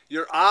yes,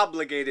 you're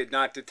obligated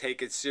not to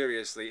take it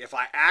seriously. If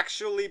I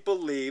actually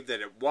believe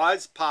that it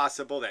was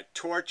possible that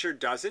torture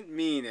doesn't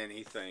mean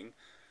anything,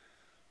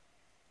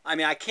 I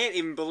mean, I can't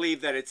even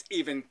believe that it's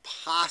even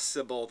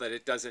possible that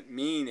it doesn't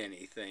mean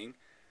anything.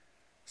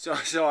 So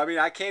I mean,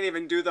 I can't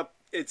even do the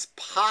it's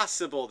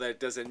possible that it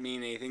doesn't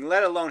mean anything,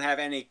 let alone have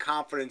any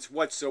confidence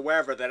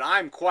whatsoever that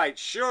I'm quite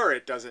sure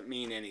it doesn't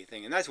mean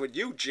anything. And that's what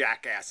you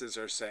jackasses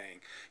are saying.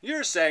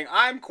 You're saying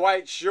I'm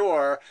quite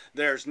sure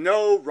there's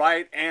no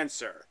right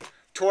answer.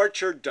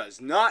 Torture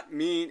does not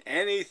mean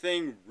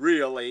anything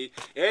really.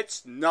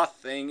 It's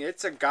nothing.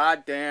 It's a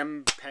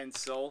goddamn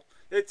pencil.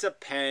 It's a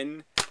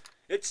pen.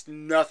 It's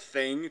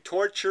nothing.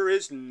 Torture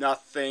is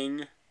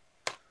nothing.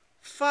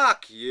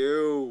 Fuck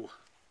you.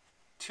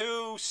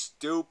 Too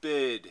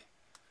stupid.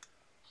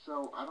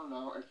 So, I don't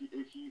know,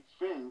 if you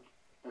think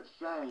that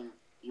saying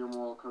your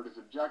moral code is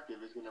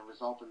objective is going to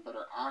result in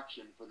better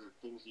action for the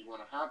things you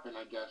want to happen,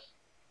 I guess,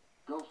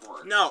 go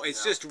for it. No,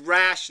 it's just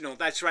rational.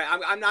 That's right.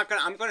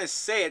 I'm going to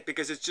say it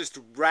because it's just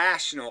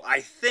rational.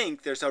 I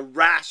think there's a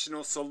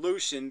rational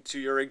solution to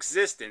your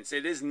existence.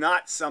 It is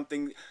not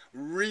something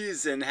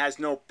reason has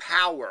no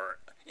power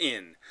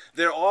in.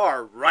 There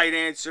are right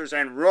answers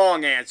and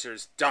wrong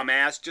answers,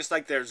 dumbass, just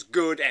like there's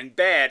good and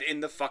bad in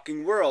the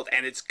fucking world,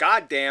 and it's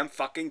goddamn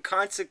fucking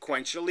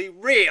consequentially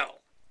real.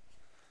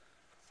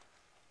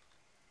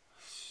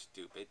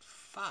 Stupid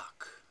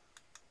fuck.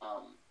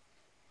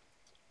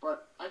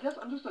 But I guess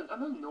I'm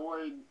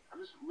annoyed. I'm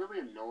just really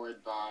annoyed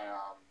by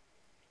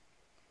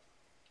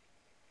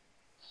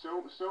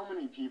so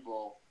many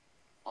people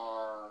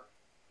are.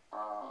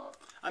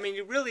 I mean,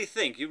 you really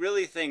think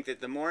that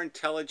the more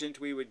intelligent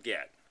we would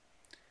get,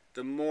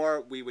 the more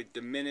we would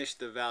diminish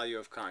the value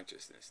of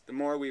consciousness. The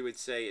more we would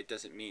say it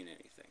doesn't mean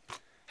anything.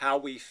 How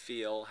we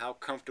feel, how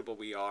comfortable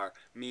we are,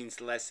 means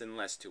less and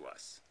less to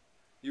us.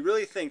 You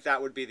really think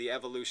that would be the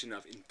evolution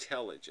of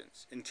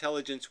intelligence?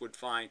 Intelligence would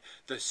find,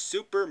 the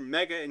super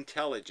mega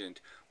intelligent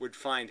would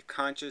find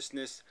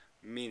consciousness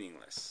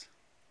meaningless.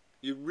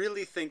 You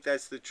really think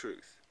that's the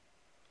truth?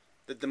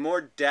 That the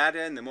more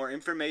data and the more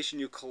information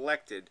you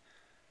collected,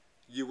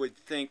 you would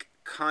think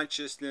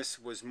consciousness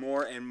was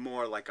more and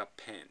more like a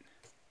pen.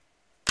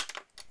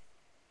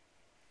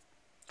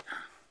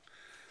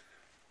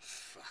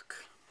 Fuck.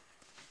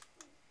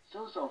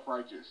 So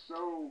self-righteous,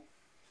 so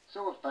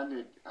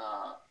offended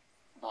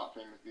about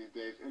things these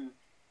days, and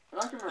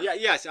I can. Yeah,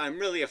 yes, I'm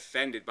really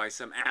offended by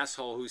some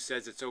asshole who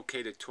says it's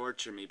okay to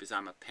torture me because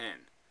I'm a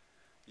pen.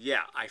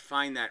 Yeah, I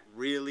find that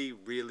really,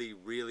 really,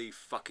 really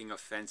fucking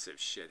offensive,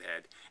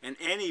 shithead. And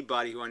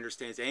anybody who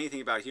understands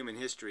anything about human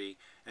history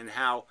and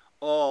how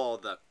all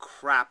the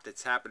crap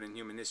that's happened in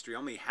human history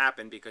only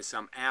happened because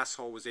some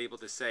asshole was able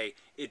to say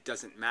it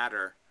doesn't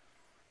matter.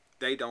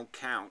 They don't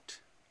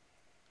count.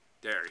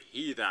 They're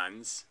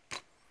heathens.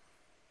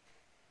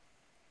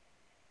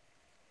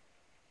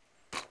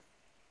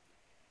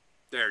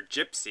 They're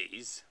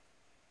gypsies.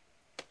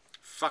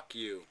 Fuck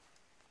you.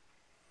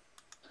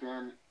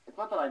 And it's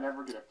not that I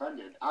never get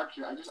offended.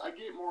 Actually, I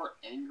get more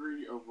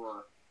angry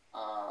over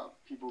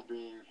people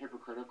being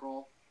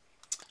hypocritical.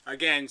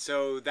 Again,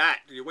 so that,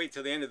 you wait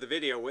till the end of the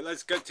video. Well,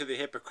 let's get to the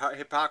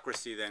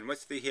hypocrisy then.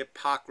 What's the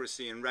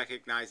hypocrisy in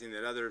recognizing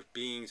that other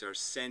beings are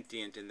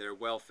sentient and their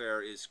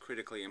welfare is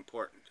critically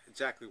important?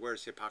 Exactly,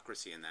 where's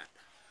hypocrisy in that?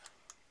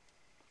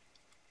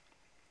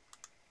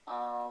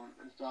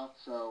 And stuff,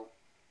 so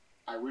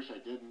I wish I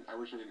didn't. I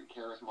wish I didn't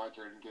care as much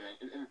or didn't get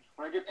angry. And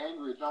when I get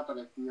angry, it's not that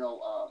I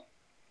feel,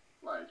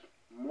 like,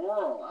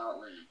 moral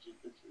outrage.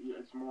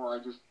 It's more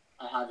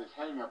I have this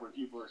hang up when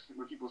people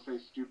say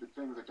stupid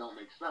things that don't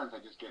make sense. I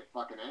just get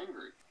fucking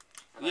angry.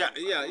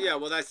 Yeah.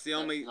 Well, that's the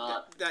only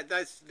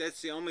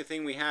that's the only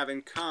thing we have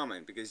in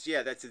common, because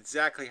yeah, that's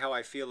exactly how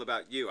I feel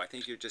about you. I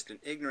think you're just an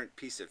ignorant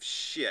piece of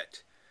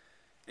shit,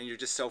 and you're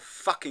just so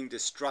fucking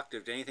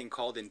destructive to anything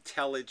called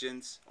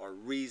intelligence or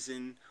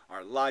reason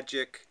or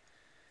logic.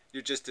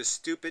 You're just a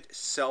stupid,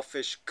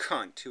 selfish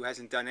cunt who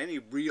hasn't done any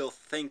real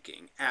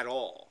thinking at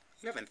all.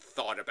 You haven't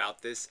thought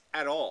about this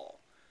at all.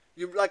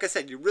 You, like I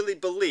said, you really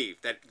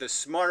believe that the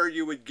smarter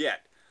you would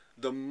get,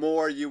 the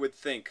more you would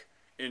think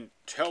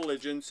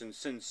intelligence and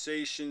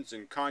sensations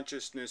and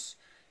consciousness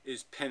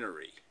is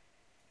penury.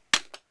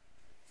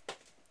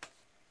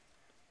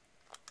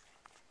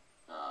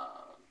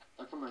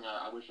 That's something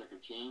I wish I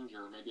could change,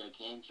 or maybe I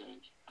can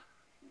change.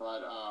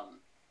 But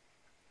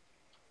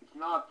it's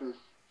not this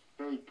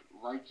fake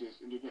righteous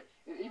indication.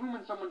 Even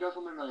when someone does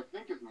something that I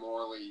think is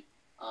morally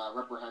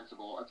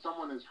reprehensible, if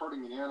someone is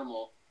hurting an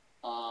animal,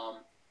 I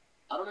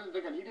don't even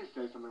think I need to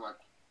say something like,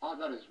 "Oh,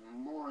 that is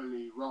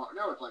morally wrong."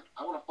 No, it's like,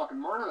 I want to fucking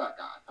murder that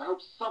guy. I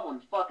hope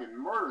someone fucking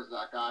murders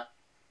that guy.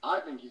 I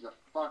think he's a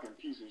fucking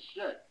piece of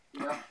shit.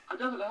 You know, it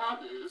doesn't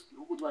have to.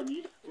 What do I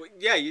need? Well,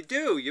 yeah, you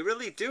do. You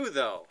really do,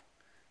 though.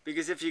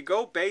 Because if you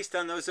go based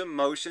on those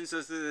emotions,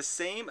 those are the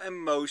same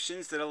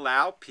emotions that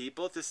allow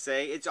people to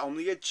say it's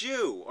only a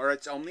Jew or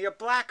it's only a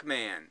black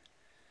man.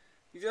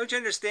 Don't you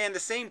understand? The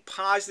same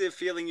positive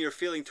feeling you're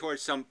feeling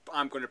towards some,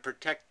 I'm going to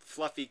protect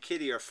fluffy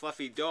kitty or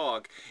fluffy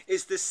dog,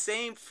 is the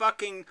same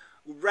fucking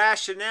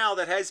rationale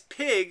that has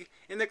Pig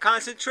in the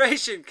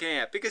concentration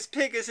camp. Because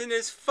Pig isn't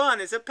as fun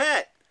as a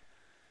pet.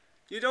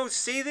 You don't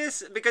see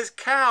this? Because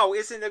cow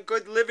isn't a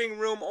good living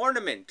room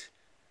ornament.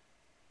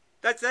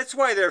 That's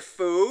why they're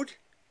food.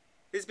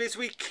 Is because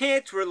we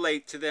can't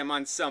relate to them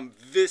on some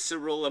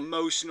visceral,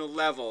 emotional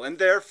level, and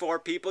therefore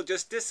people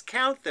just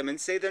discount them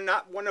and say they're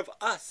not one of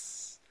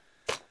us.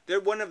 They're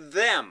one of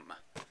them.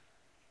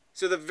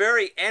 So the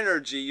very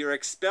energy you're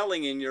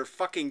expelling in your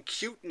fucking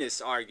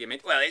cuteness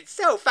argument, well, it's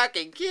so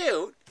fucking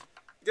cute.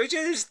 Don't you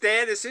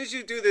understand? As soon as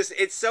you do this,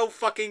 it's so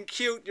fucking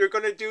cute, you're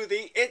going to do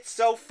the it's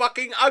so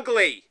fucking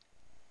ugly.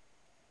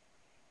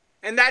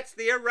 And that's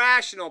the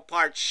irrational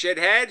part,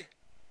 shithead.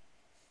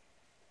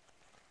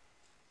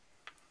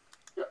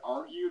 To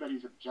argue that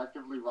he's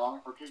objectively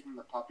wrong for kicking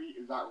the puppy,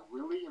 is that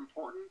really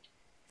important?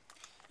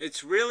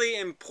 It's really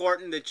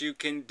important that you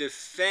can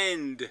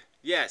defend,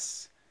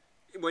 yes.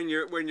 When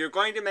you're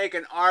going to make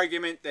an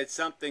argument that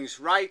something's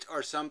right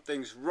or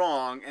something's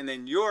wrong, and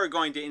then you're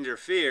going to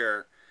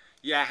interfere,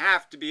 you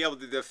have to be able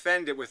to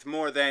defend it with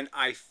more than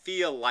I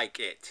feel like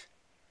it.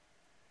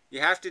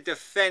 You have to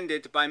defend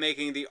it by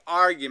making the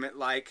argument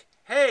like,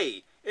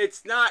 hey,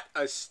 it's not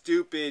a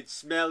stupid,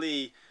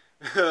 smelly,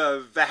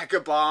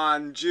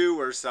 vagabond Jew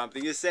or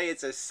something. You say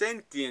it's a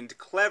sentient,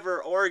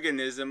 clever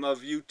organism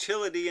of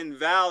utility and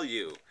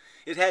value.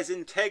 It has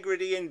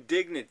integrity and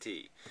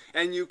dignity,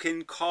 and you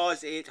can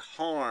cause it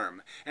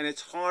harm, and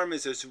its harm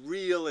is as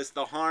real as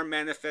the harm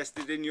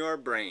manifested in your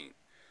brain.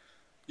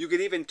 You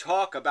could even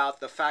talk about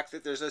the fact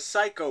that there's a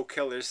psycho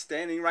killer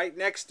standing right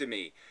next to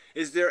me.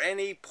 Is there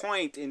any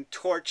point in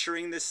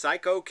torturing the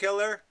psycho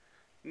killer?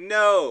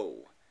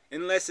 No.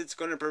 Unless it's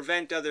going to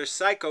prevent other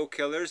psycho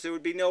killers, there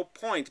would be no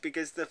point,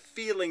 because the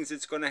feelings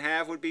it's going to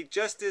have would be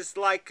just as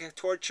like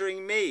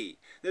torturing me.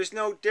 There's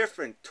no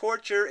different.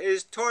 Torture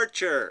is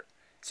torture.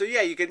 So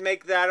yeah, you could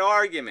make that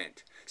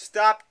argument.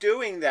 Stop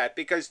doing that,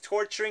 because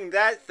torturing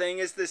that thing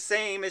is the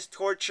same as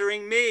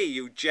torturing me,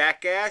 you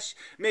jackass.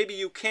 Maybe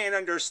you can't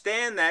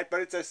understand that,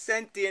 but it's a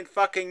sentient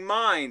fucking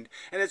mind,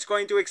 and it's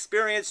going to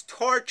experience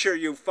torture,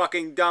 you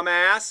fucking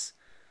dumbass.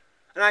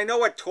 And I know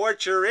what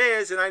torture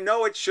is, and I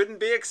know it shouldn't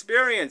be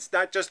experienced,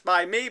 not just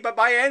by me, but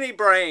by any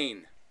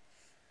brain.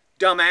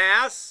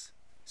 Dumbass.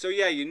 So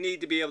yeah, you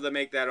need to be able to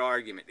make that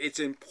argument. It's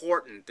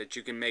important that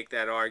you can make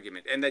that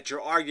argument, and that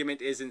your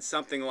argument isn't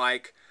something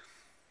like,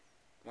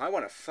 well, I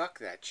want to fuck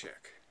that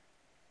chick.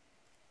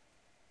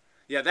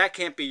 Yeah, that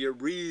can't be your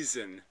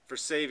reason for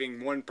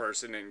saving one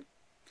person and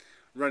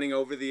running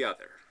over the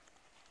other.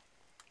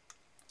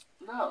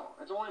 No,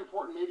 it's only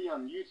important maybe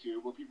on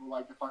YouTube where people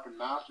like to fucking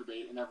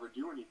masturbate and never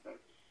do anything.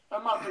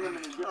 I'm not saying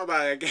anything good. Oh,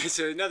 but I guess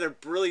another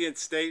brilliant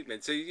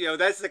statement. So, you know,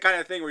 that's the kind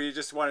of thing where you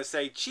just want to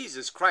say,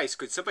 Jesus Christ,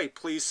 could somebody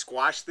please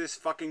squash this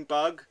fucking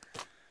bug?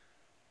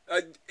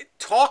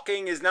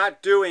 Talking is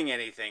not doing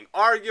anything.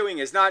 Arguing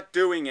is not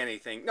doing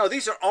anything. No,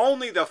 these are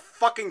only the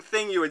fucking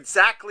thing you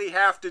exactly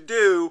have to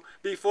do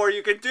before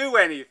you can do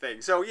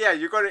anything. So yeah,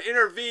 you're going to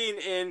intervene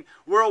in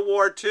World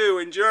War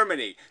II in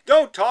Germany.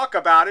 Don't talk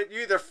about it.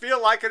 You either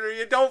feel like it or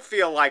you don't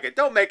feel like it.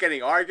 Don't make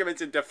any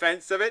arguments in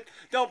defense of it.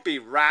 Don't be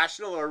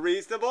rational or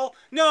reasonable.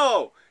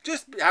 No,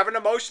 just have an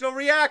emotional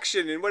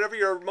reaction, and whatever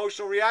your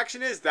emotional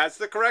reaction is, that's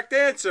the correct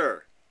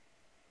answer.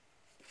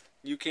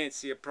 You can't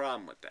see a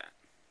problem with that.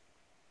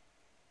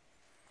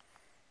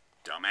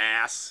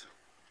 Dumbass.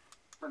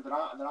 That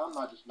I'm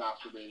not just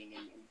masturbating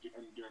and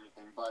doing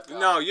anything, but...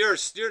 No, you're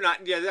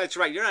not... Yeah, that's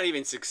right. You're not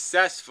even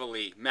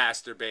successfully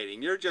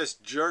masturbating. You're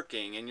just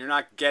jerking and you're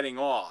not getting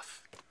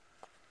off.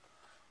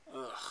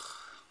 Ugh.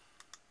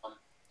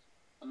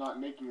 I'm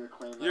not making a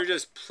claim that... You're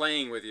just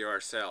playing with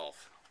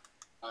yourself.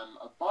 I'm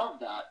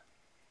above that.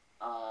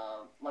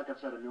 Like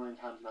I've said a million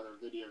times in other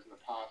videos in the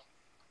past,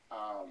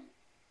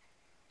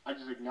 I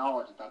just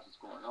acknowledge that that's what's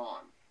going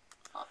on.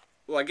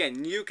 Well,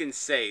 again, you can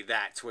say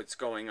that's what's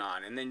going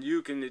on, and then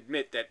you can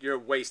admit that you're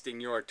wasting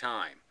your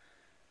time.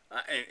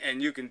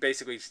 And you can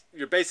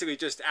you're basically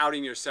just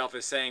outing yourself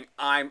as saying,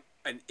 I'm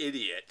an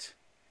idiot.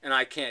 and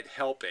I can't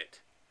help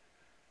it.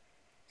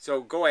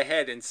 So go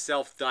ahead and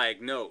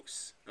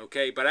self-diagnose,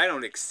 okay? But I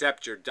don't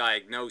accept your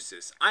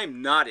diagnosis.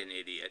 I'm not an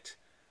idiot,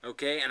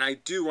 okay? And I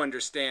do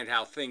understand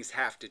how things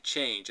have to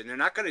change. And they're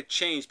not going to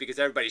change because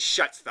everybody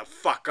shuts the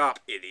fuck up,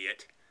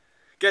 idiot.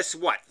 Guess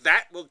what?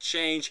 That will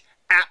change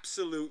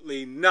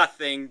absolutely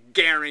nothing,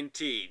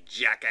 guaranteed,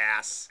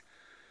 jackass.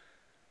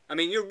 I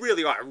mean, you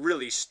really are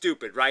really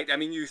stupid, right? I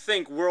mean, you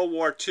think World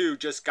War II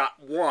just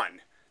got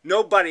won.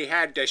 Nobody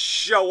had to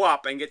show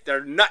up and get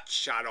their nuts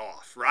shot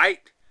off,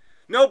 right?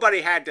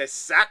 Nobody had to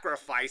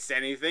sacrifice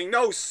anything.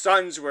 No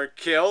sons were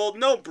killed.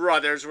 No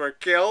brothers were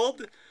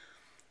killed.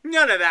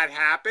 None of that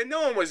happened.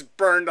 No one was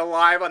burned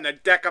alive on the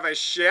deck of a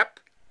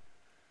ship.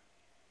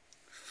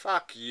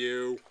 Fuck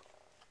you.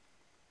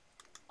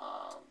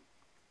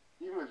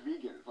 Even with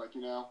vegans, like,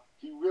 you know,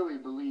 if you really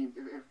believe,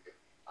 if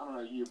I don't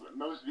know you, but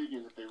most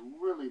vegans, if they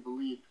really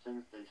believe the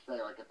things they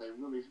say, like if they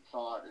really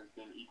saw it as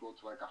being equal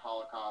to like a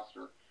Holocaust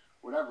or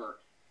whatever,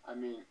 I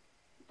mean,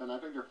 then I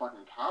think they're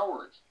fucking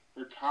cowards.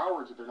 They're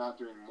cowards if they're not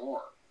doing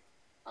more.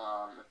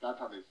 If that's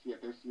how they see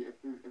it, they see it,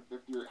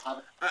 if you're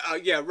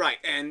having. Yeah, right.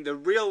 And the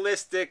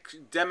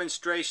realistic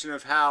demonstration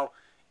of how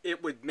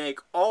it would make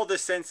all the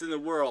sense in the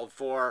world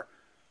for,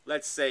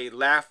 let's say,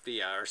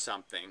 Latvia or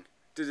something,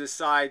 to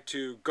decide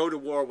to go to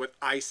war with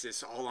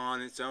ISIS all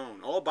on its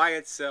own, all by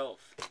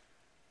itself.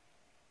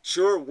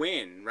 Sure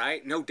win,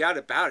 right? No doubt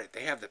about it.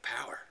 They have the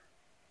power.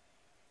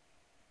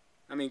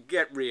 I mean,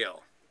 get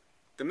real.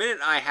 The minute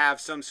I have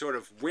some sort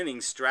of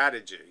winning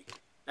strategy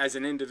as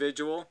an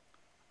individual,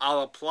 I'll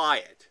apply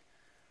it.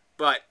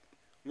 But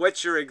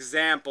what's your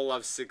example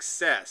of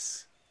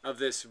success of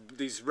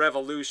these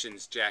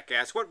revolutions,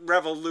 jackass? What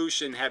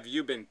revolution have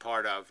you been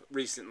part of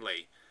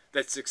recently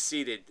that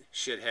succeeded,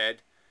 shithead?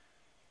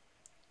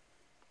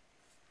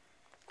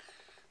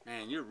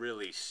 Man,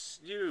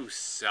 you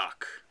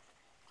suck.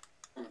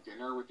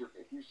 Dinner with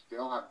if you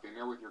still have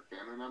dinner with your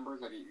family members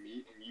that eat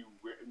meat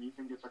and you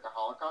think it's like a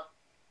Holocaust,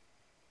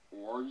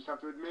 or you just have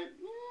to admit,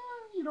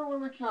 yeah, you don't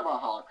really care about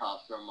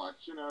Holocaust so much,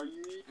 you know.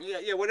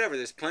 Yeah, whatever.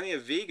 There's plenty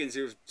of vegans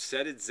who've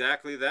said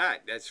exactly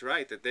that. That's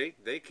right, that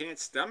they can't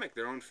stomach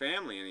their own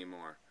family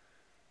anymore,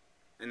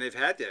 and they've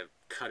had to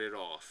cut it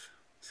off,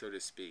 so to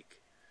speak.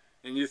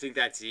 And you think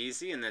that's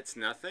easy and that's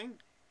nothing?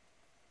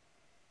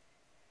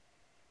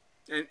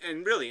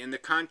 And really, in the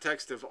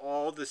context of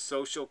all the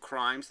social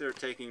crimes that are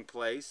taking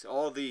place,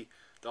 all the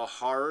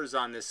horrors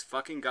on this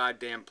fucking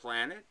goddamn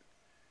planet,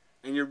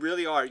 and you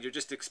really are, you're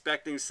just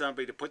expecting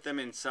somebody to put them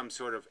in some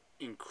sort of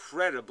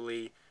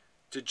incredibly,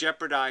 to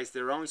jeopardize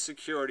their own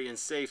security and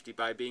safety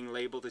by being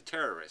labeled a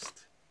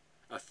terrorist,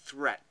 a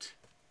threat.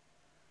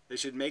 They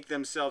should make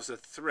themselves a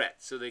threat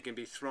so they can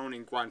be thrown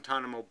in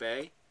Guantanamo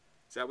Bay.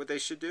 Is that what they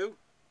should do?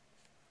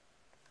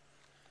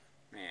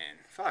 Man,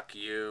 fuck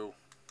you.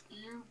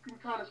 You can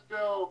kind of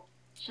still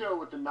chill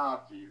with the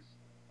Nazis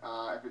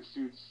if it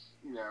suits,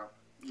 you know,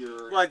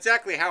 your. Well,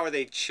 exactly how are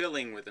they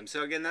chilling with them?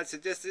 So again, that's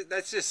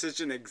just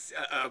such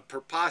a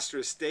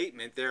preposterous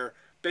statement. They're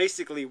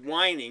basically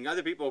whining.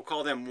 Other people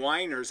call them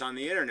whiners on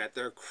the internet.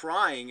 They're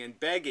crying and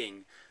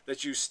begging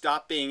that you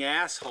stop being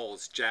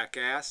assholes,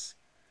 jackass.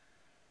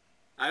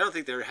 I don't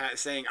think they're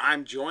saying,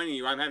 I'm joining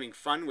you, I'm having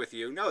fun with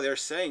you. No, they're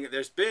saying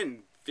there's been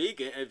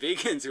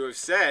vegans who have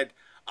said,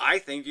 I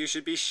think you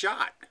should be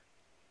shot.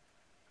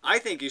 I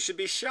think you should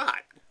be shot.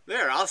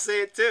 There, I'll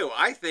say it too.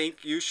 I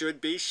think you should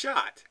be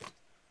shot.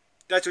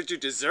 That's what you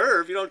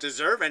deserve. You don't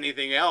deserve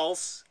anything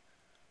else.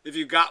 If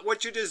you got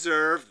what you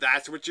deserve,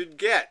 that's what you'd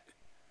get.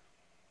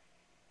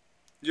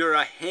 You're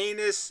a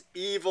heinous,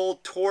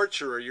 evil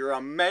torturer. You're a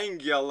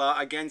Mengele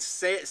against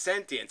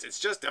sentience. It's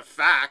just a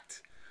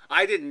fact.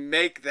 I didn't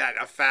make that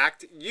a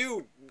fact.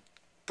 You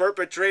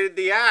perpetrated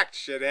the act,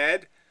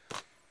 shithead.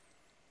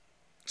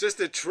 Just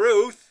the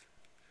truth.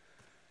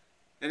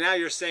 And now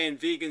you're saying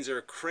vegans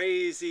are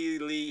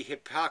crazily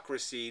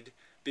hypocrisied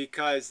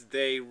because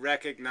they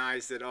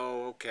recognize that,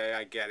 oh, okay,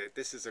 I get it.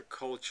 This is a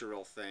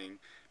cultural thing.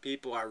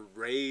 People are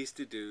raised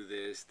to do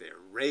this. They're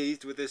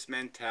raised with this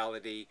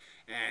mentality,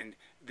 and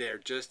they're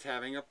just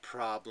having a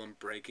problem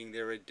breaking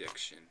their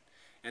addiction.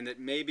 And that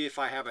maybe if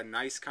I have a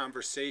nice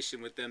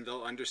conversation with them,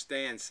 they'll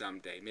understand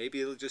someday. Maybe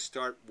it'll just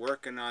start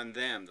working on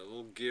them. The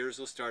little gears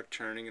will start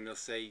turning, and they'll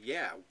say,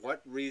 yeah,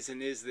 what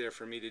reason is there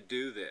for me to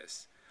do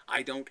this?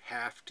 I don't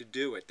have to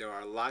do it. There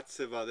are lots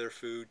of other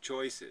food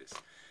choices.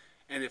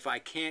 And if I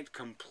can't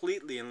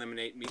completely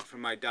eliminate meat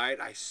from my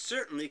diet, I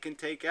certainly can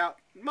take out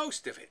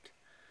most of it.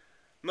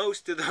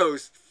 Most of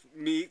those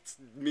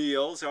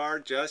meals are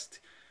just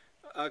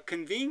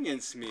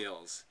convenience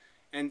meals.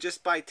 And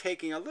just by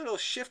taking a little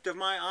shift of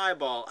my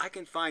eyeball, I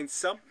can find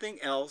something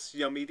else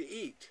yummy to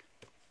eat.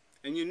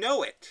 And you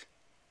know it.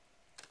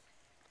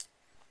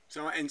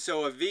 So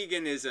a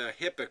vegan is a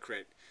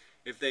hypocrite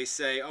if they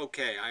say,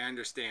 okay, I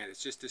understand,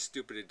 it's just a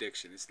stupid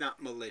addiction. It's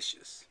not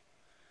malicious.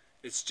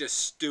 It's just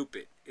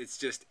stupid. It's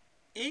just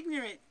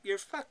ignorant. You're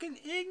fucking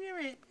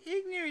ignorant.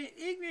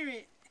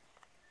 Ignorant.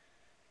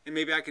 And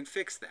maybe I can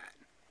fix that.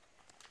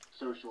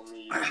 Social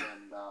needs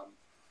and,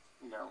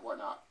 you know,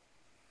 whatnot.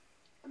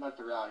 And that's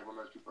the reality of what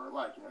most people are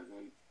like. You know,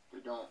 they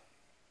don't,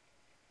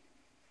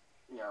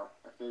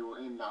 if they were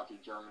in Nazi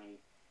Germany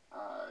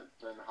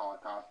during the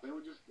Holocaust, they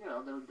would just,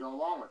 they would go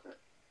along with it.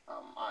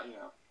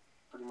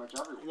 Pretty much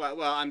everyone.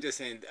 Well, I'm just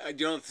saying, you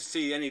don't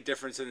see any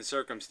difference in the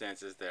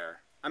circumstances there.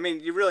 I mean,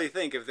 you really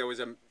think if there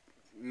was a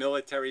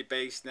military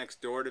base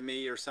next door to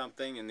me or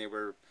something and they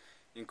were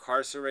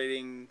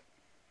incarcerating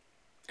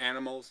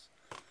animals,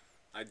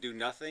 I'd do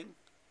nothing?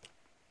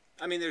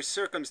 I mean, there's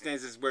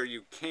circumstances where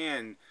you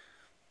can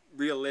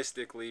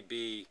realistically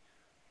be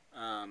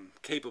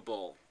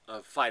capable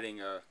of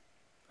fighting a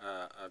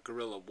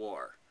guerrilla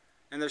war.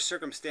 And there's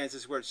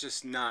circumstances where it's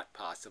just not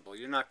possible.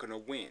 You're not going to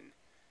win.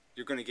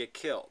 You're going to get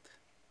killed.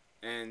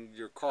 And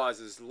your cause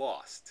is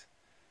lost.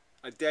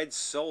 A dead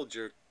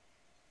soldier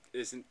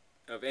isn't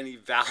of any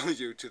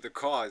value to the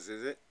cause,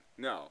 is it?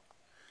 No.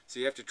 So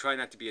you have to try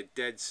not to be a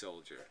dead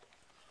soldier.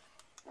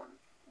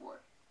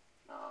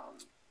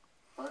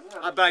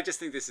 But I just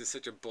think this is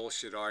such a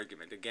bullshit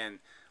argument. Again,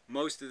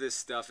 most of this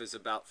stuff is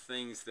about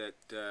things that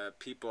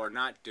people are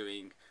not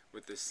doing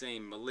with the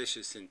same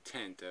malicious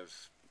intent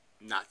of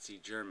Nazi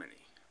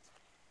Germany.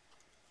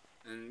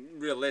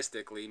 And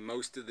realistically,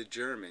 most of the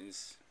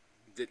Germans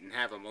didn't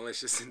have a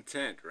malicious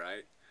intent,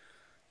 right?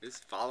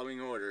 Just following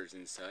orders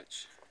and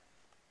such.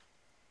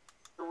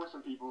 There were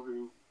some people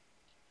who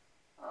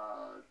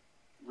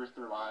risked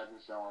their lives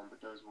and so on,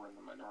 but those were in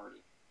the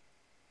minority.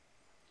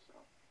 So,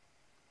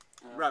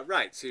 yeah.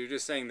 Right. So you're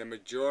just saying the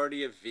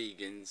majority of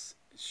vegans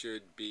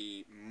should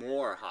be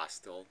more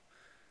hostile,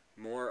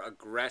 more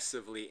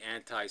aggressively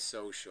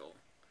antisocial.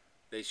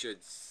 They should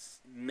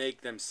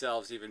make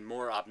themselves even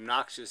more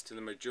obnoxious to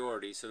the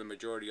majority, so the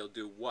majority will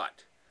do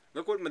what?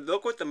 Look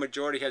what the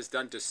majority has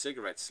done to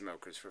cigarette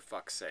smokers, for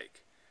fuck's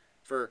sake.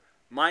 For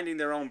minding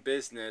their own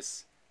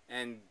business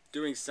and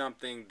doing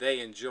something they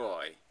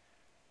enjoy.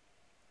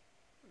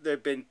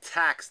 They've been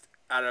taxed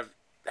out of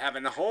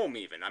having a home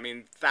even. I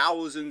mean,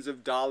 thousands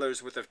of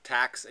dollars worth of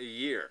tax a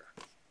year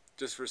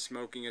just for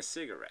smoking a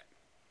cigarette.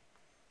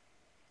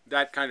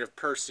 That kind of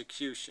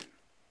persecution.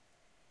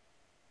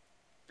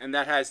 And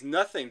that has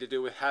nothing to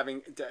do with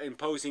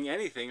imposing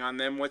anything on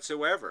them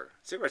whatsoever.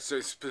 Cigarette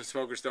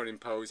smokers don't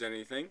impose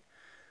anything.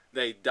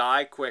 They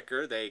die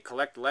quicker. They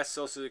collect less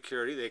Social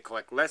Security. They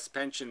collect less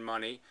pension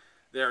money.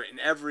 They're in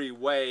every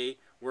way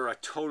were a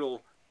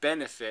total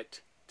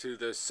benefit to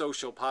the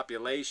social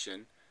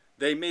population.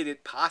 They made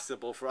it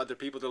possible for other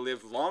people to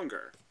live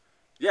longer.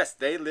 Yes,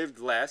 they lived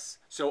less,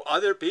 so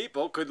other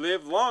people could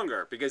live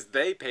longer because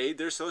they paid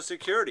their Social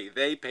Security.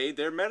 They paid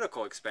their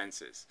medical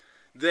expenses.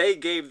 They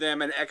gave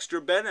them an extra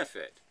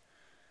benefit.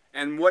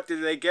 And what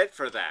did they get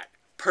for that?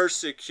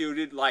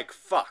 Persecuted like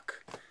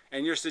fuck.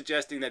 And you're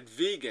suggesting that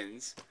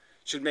vegans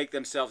should make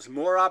themselves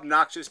more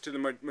obnoxious to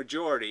the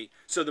majority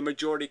so the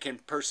majority can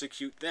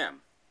persecute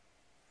them.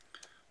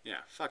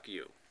 Yeah, fuck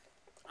you.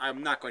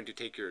 I'm not going to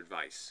take your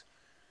advice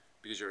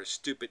because you're a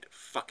stupid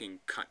fucking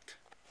cunt.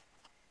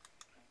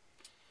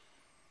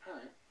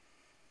 Alright.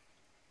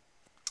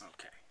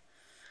 Okay.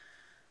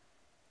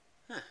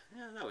 Huh,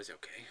 yeah, that was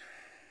okay.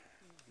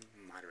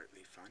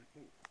 Moderately fun.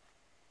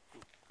 Ooh.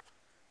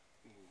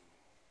 Ooh.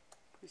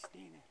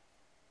 Christina.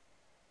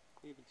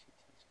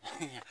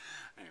 Yeah.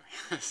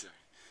 Anyway, sorry.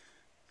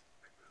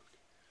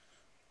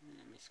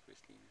 Yeah, Miss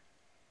Christina.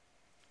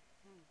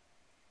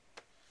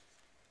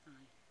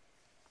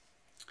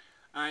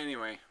 Hi.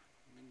 Anyway,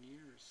 been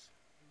years.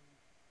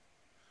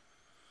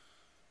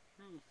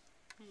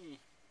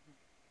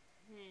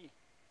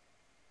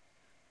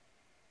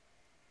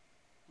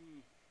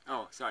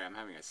 Oh, sorry, I'm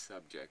having a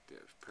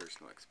subjective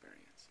personal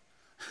experience.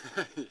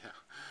 Yeah.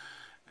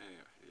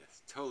 Anyway,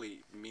 yes, totally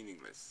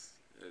meaningless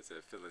as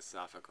a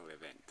philosophical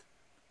event.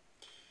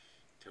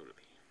 Totally.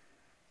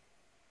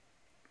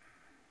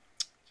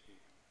 Gee.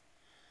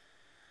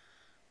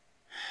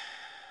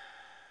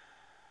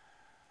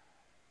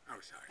 Oh,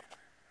 sorry.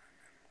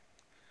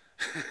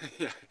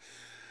 Yeah.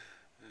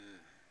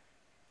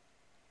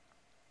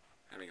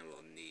 Having a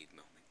little need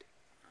moment.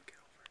 I'll get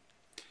over it.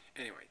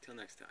 Anyway, till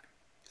next time.